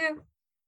 You too.